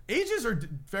 Ages are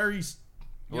very.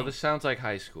 Well, this sounds like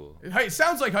high school. It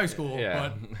sounds like high school, yeah.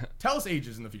 But tell us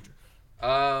ages in the future.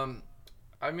 I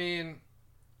mean,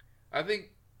 I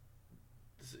think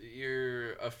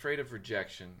you're afraid of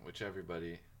rejection, which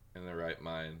everybody in their right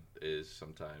mind is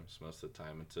sometimes, most of the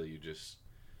time, until you just,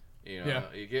 you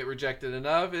get rejected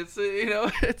enough. It's,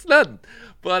 it's nothing.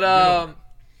 But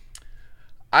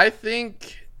I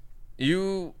think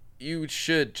you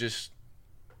should just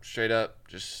straight up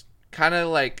just kind of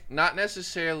like not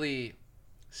necessarily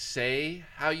say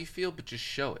how you feel, but just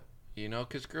show it,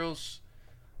 because girls,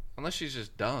 unless she's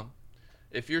just dumb,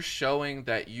 if you're showing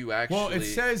that you actually... Well, it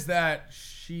says that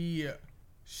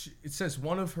it says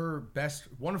one of her best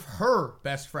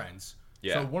friends.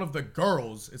 Yeah. So one of the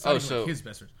girls, it's not even like his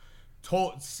best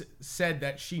friends, said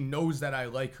that she knows that I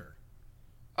like her.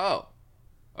 Oh,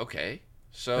 okay.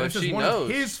 So if she one knows...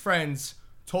 of his friends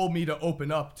told me to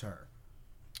open up to her.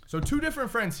 So two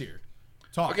different friends here.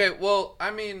 Talk. Okay, well,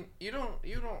 I mean, you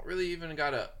don't really even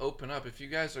gotta open up. If you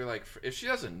guys are like... If she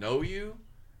doesn't know you,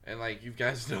 and like you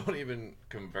guys don't even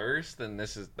converse, then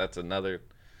that's another...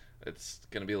 It's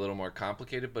going to be a little more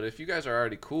complicated. But if you guys are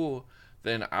already cool,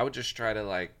 then I would just try to,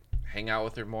 like, hang out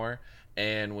with her more.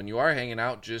 And when you are hanging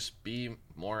out, just be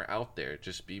more out there.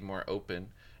 Just be more open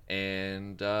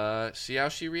and see how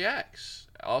she reacts.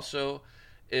 Also,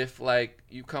 if, like,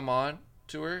 you come on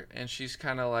to her and she's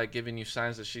kind of, like, giving you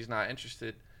signs that she's not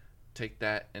interested, take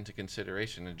that into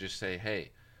consideration and just say, hey,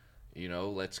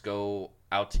 let's go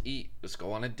out to eat. Let's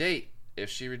go on a date. If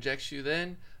she rejects you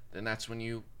then that's when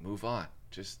you move on.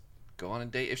 Just go on a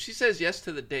date. If she says yes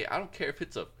to the date, I don't care if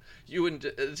it's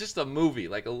just a movie,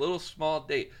 like a little small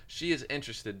date. She is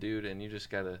interested, dude, and you just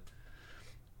gotta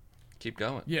keep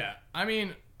going. Yeah, I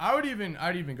mean, I'd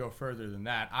even go further than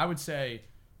that. I would say,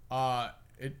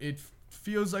 it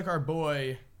feels like our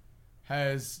boy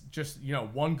has just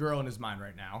one girl in his mind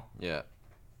right now. Yeah.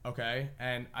 Okay,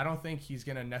 and I don't think he's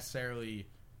gonna necessarily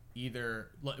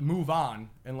either move on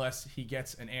unless he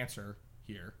gets an answer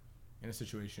here in a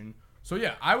situation. So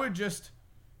yeah, I would just.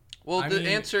 Well,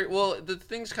 the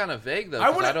thing's kind of vague though,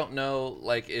 because I don't know,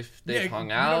 like, if they've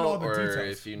hung out or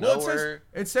if you know her.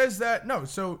 It says that no.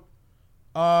 So,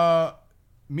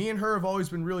 me and her have always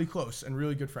been really close and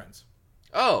really good friends.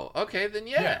 Oh, okay, then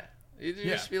yeah. You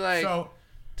just be like,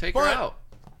 take her out.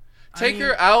 Take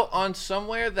her out on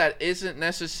somewhere that isn't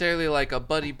necessarily like a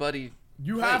buddy.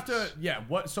 You have to,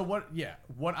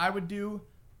 What I would do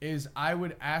is I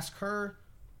would ask her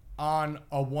on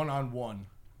a one-on-one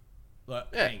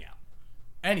hang out.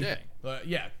 Anything.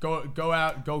 Go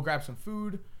out, go grab some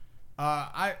food.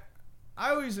 I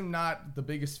always am not the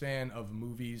biggest fan of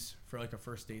movies for like a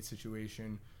first date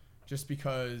situation, just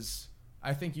because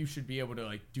I think you should be able to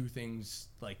like do things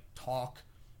like talk.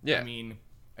 Yeah. I mean,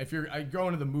 if you're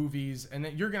going to the movies and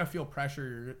then you're going to feel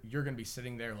pressure, you're going to be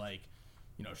sitting there like,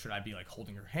 should I be like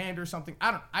holding her hand or something?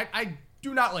 I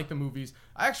do not like the movies.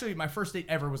 My first date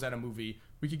ever was at a movie.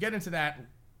 We could get into that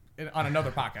on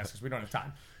another podcast because we don't have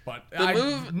time. But the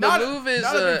move is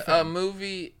a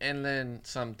movie and then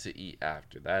some to eat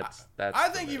after. That's. I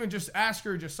think even just ask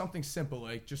her just something simple,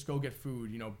 like just go get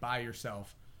food, by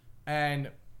yourself.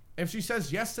 And if she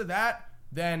says yes to that,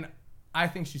 then I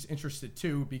think she's interested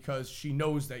too, because she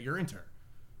knows that you're into her.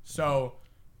 So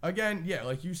again,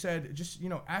 like you said, just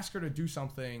ask her to do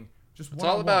something. Just it's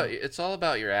all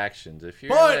about your actions. If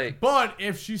you're but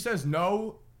if she says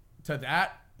no to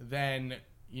that, then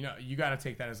you got to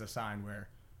take that as a sign where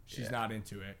she's not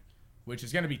into it, which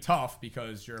is going to be tough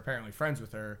because you're apparently friends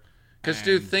with her. Because,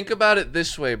 dude, think about it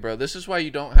this way, bro. This is why you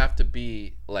don't have to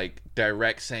be like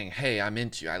direct saying, "Hey, I'm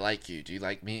into you. I like you. Do you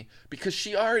like me?" Because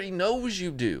she already knows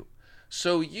you do.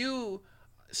 So you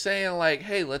saying like,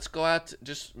 "Hey, let's go out.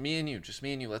 Just me and you.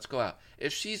 Let's go out."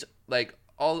 If she's like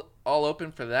all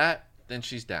open for that, then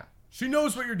she's down. She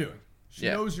knows what you're doing. She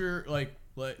knows you're like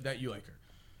that you like her.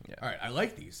 Yeah. All right, I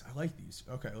like these.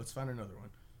 Okay, let's find another one.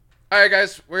 All right,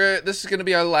 guys, this is gonna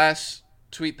be our last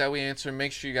tweet that we answer.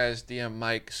 Make sure you guys DM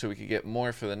Mike so we can get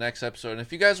more for the next episode. And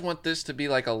if you guys want this to be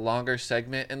like a longer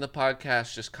segment in the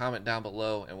podcast, just comment down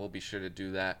below, and we'll be sure to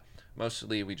do that.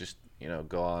 Mostly, we just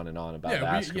go on and on about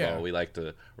basketball. We like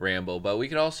to ramble, but we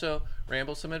could also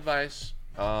ramble some advice.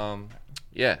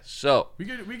 So we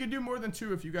could do more than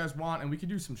 2 if you guys want, and we could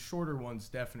do some shorter ones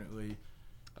definitely.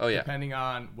 Oh yeah, depending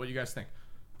on what you guys think.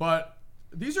 But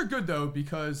these are good though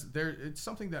because it's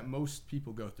something that most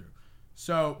people go through.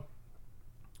 So,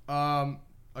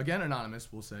 again,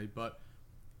 anonymous, we'll say, but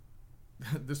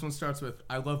this one starts with,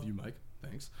 "I love you, Mike.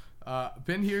 Thanks.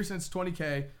 Been here since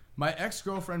 20K. My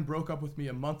ex-girlfriend broke up with me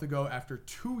a month ago after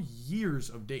 2 years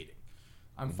of dating.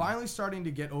 I'm finally starting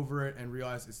to get over it and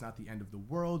realize it's not the end of the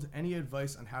world. Any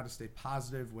advice on how to stay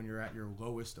positive when you're at your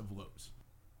lowest of lows?"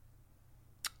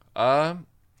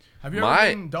 Have you ever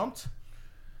been dumped?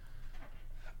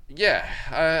 Yeah,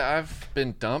 I've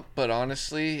been dumped, but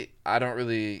honestly, I don't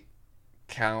really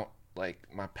count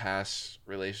like my past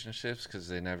relationships because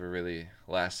they never really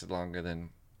lasted longer than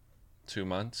 2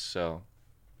 months. So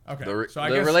Okay.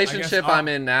 the relationship I'm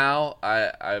in now,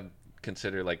 I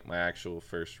consider like my actual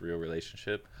first real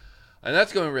relationship, and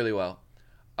that's going really well.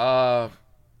 But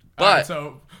right,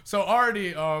 so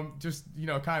already just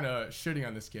kind of shitting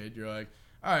on this kid. You're like,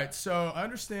 all right, so I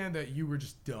understand that you were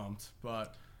just dumped,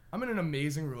 but I'm in an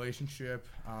amazing relationship.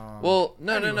 Well,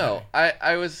 anyway. no.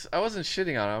 I wasn't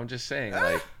shitting on it. I'm just saying,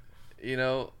 like,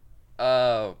 let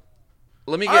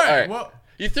me get. All right. Well,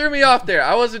 you threw me off there.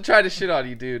 I wasn't trying to shit on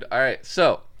you, dude. All right.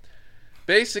 So,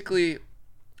 basically,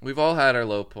 we've all had our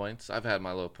low points. I've had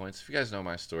my low points. If you guys know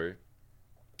my story,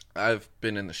 I've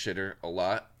been in the shitter a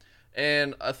lot.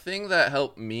 And a thing that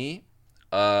helped me,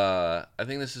 I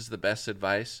think this is the best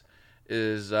advice,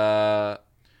 is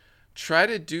try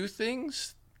to do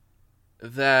things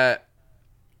that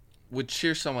would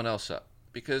cheer someone else up.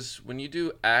 Because when you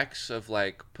do acts of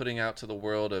like putting out to the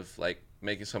world of like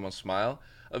making someone smile,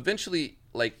 eventually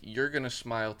like you're gonna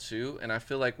smile too. And I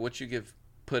feel like what you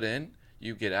put in,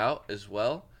 you get out as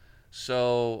well.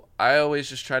 So I always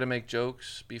just try to make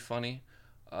jokes, be funny,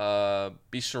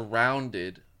 surround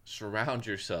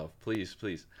yourself, please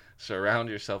surround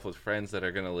yourself with friends that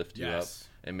are gonna lift you up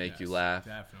and make you laugh.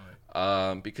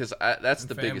 Definitely. Because that's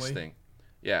the biggest thing.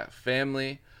 Yeah,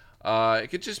 family. It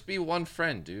could just be one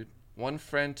friend, dude. One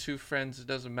friend, two friends, it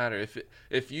doesn't matter.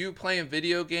 If you playing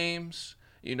video games,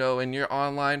 and your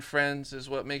online friends is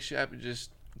what makes you happy,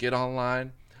 just get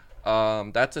online.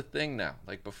 That's a thing now.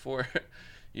 Like before,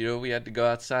 we had to go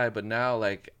outside, but now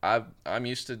like I'm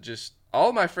used to just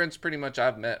all my friends pretty much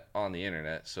I've met on the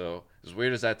internet. So as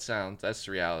weird as that sounds, that's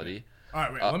the reality. All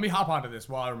right, wait, let me hop onto this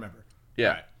while I remember. Yeah.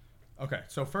 All right. Okay,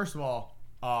 so first of all,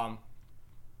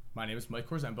 my name is Mike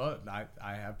Korzemba.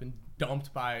 I have been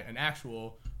dumped by an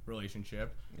actual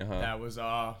relationship. That was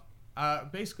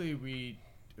basically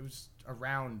it was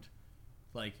around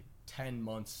like 10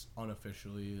 months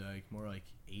unofficially, like more like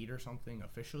 8 or something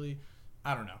officially.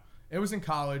 I don't know. It was in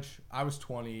college. I was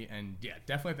 20, and yeah,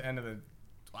 definitely at the end of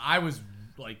I was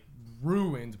like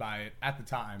ruined by it at the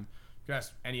time. If you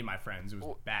ask any of my friends, it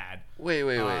was bad. Wait,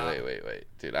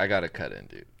 dude. I gotta cut in,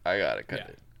 dude.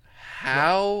 In.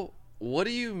 How? What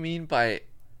do you mean by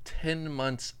 10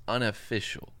 months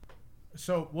unofficial?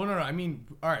 So, well, no. I mean,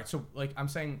 all right. So, like, I'm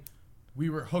saying we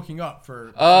were hooking up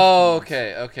for. Oh,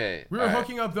 okay. We were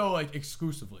hooking up though, like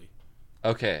exclusively.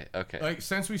 Okay. Like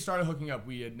since we started hooking up,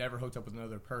 we had never hooked up with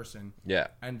another person. Yeah.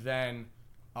 And then,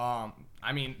 I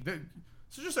mean,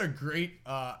 it's just a great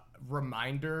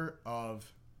reminder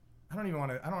of. I don't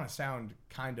want to sound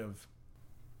kind of.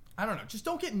 I don't know. Just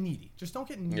don't get needy.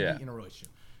 In a relationship.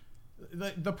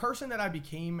 The person that I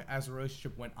became as the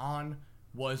relationship went on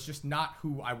was just not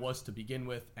who I was to begin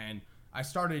with, and I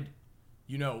started,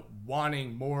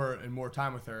 wanting more and more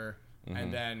time with her,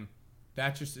 and then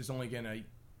that just is only gonna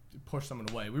push someone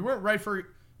away. We weren't right for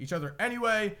each other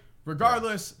anyway.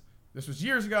 Regardless, this was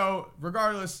years ago.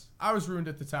 Regardless, I was ruined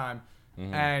at the time,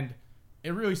 and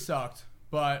it really sucked.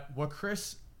 But what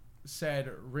Kris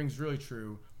said rings really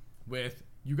true. With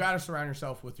you got to surround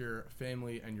yourself with your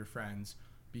family and your friends.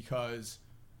 Because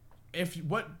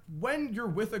when you're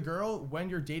with a girl, when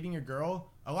you're dating a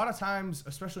girl, a lot of times,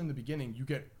 especially in the beginning, you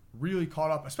get really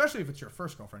caught up, especially if it's your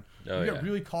first girlfriend. You get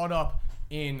really caught up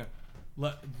in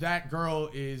that girl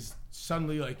is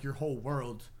suddenly like your whole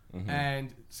world,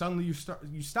 and suddenly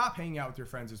you stop hanging out with your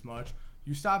friends as much.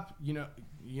 You stop,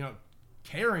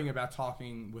 caring about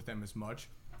talking with them as much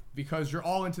because you're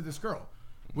all into this girl,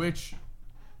 which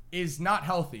is not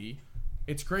healthy.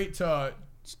 It's great to.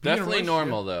 It's definitely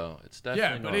normal, though. It's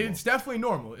definitely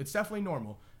normal. It's definitely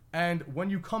normal. And when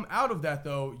you come out of that,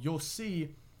 though, you'll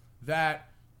see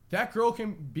that girl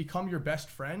can become your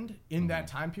best friend in that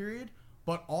time period,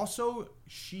 but also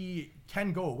she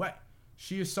can go away.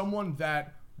 She is someone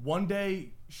that one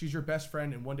day she's your best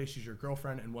friend, and one day she's your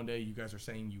girlfriend, and one day you guys are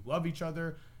saying you love each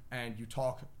other, and you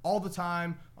talk all the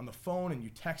time on the phone, and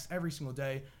you text every single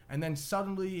day, and then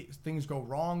suddenly things go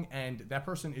wrong, and that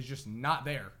person is just not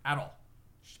there at all.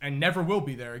 And never will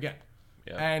be there again.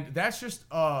 Yeah. And that's just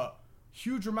a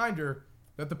huge reminder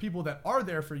that the people that are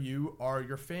there for you are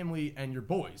your family and your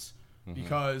boys.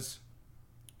 Because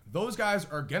those guys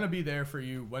are going to be there for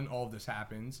you when all of this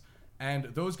happens. And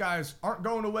those guys aren't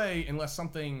going away unless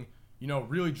something,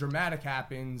 really dramatic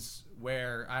happens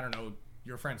where, I don't know,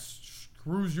 your friend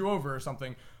screws you over or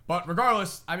something. But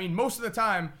regardless, I mean, most of the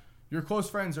time, your close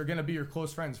friends are going to be your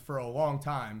close friends for a long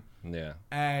time. Yeah.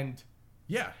 And...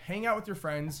 yeah, hang out with your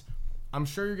friends. I'm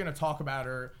sure you're going to talk about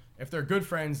her if they're good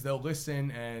friends, they'll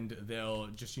listen and they'll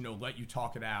just, let you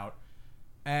talk it out.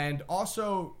 And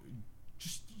also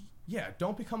just,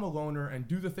 don't become a loner and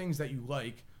do the things that you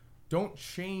like. Don't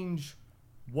change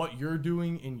what you're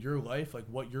doing in your life, like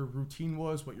what your routine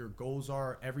was, what your goals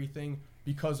are, everything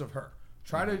because of her.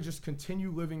 Try to just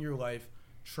continue living your life.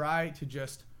 Try to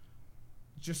just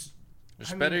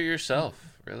better yourself,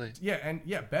 really.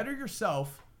 Better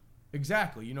yourself.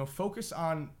 Exactly. Focus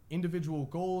on individual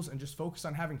goals and just focus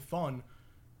on having fun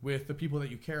with the people that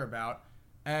you care about.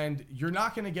 And you're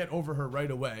not going to get over her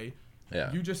right away.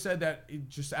 Yeah. You just said that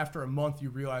just after a month you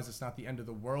realize it's not the end of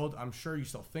the world. I'm sure you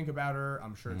still think about her.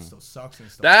 I'm sure it still sucks and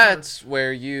it still That's hurts.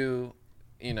 Where you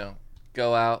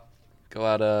go out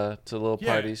to little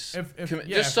parties.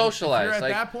 Just socialize. If you're at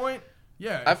that point,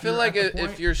 I feel like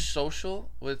if you're social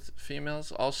with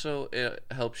females, also it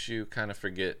helps you kind of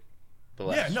forget the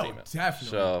last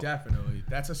female. Definitely.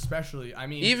 That's especially. I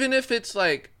mean, even if it's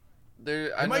like.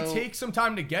 It might take some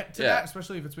time to get to that,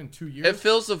 especially if it's been 2 years. It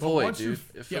fills the void, dude.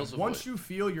 Once you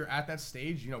feel you're at that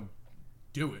stage,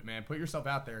 do it, man. Put yourself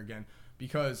out there again.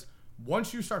 Because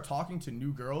once you start talking to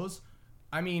new girls,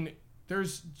 I mean,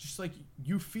 there's just like,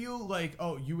 you feel like,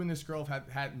 oh, you and this girl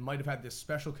might have had this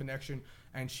special connection,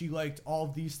 and she liked all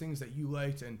of these things that you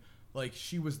liked, and like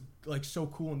she was like so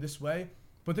cool in this way.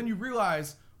 But then you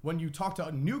realize when you talk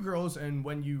to new girls and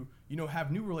when you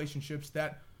have new relationships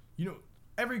that,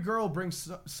 every girl brings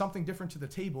something different to the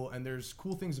table, and there's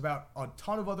cool things about a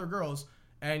ton of other girls,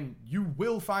 and you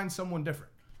will find someone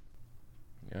different.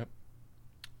 Yep.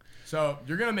 So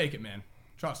you're going to make it, man.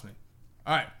 Trust me.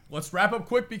 All right, let's wrap up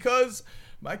quick because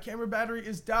my camera battery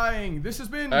is dying. This has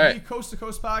been the Coast to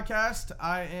Coast podcast.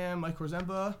 I am Mike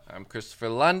Korzemba. I'm Christopher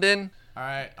London. All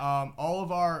right. All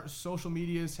of our social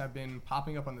medias have been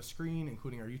popping up on the screen,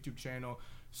 including our YouTube channel.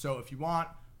 So if you want,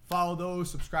 follow those,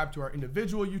 subscribe to our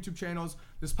individual YouTube channels.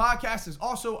 This podcast is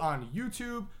also on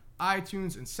YouTube,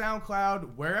 iTunes, and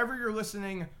SoundCloud. Wherever you're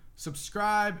listening,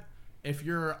 subscribe. If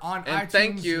you're on iTunes... And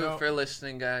thank you for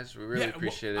listening, guys. We really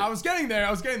appreciate it. I was getting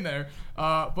there.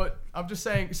 But I'm just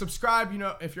saying, subscribe,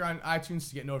 if you're on iTunes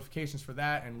to get notifications for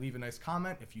that, and leave a nice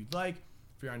comment if you'd like.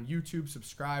 If you're on YouTube,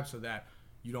 subscribe so that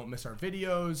you don't miss our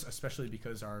videos, especially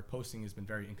because our posting has been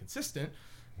very inconsistent.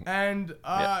 And,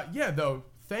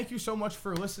 thank you so much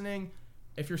for listening.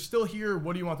 If you're still here,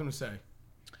 what do you want them to say?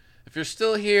 If you're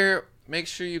still here, make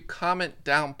sure you comment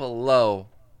down below.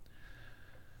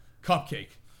 Cupcake.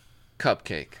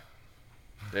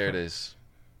 There it is.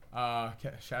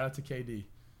 Shout out to KD.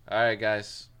 All right,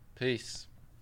 guys. Peace.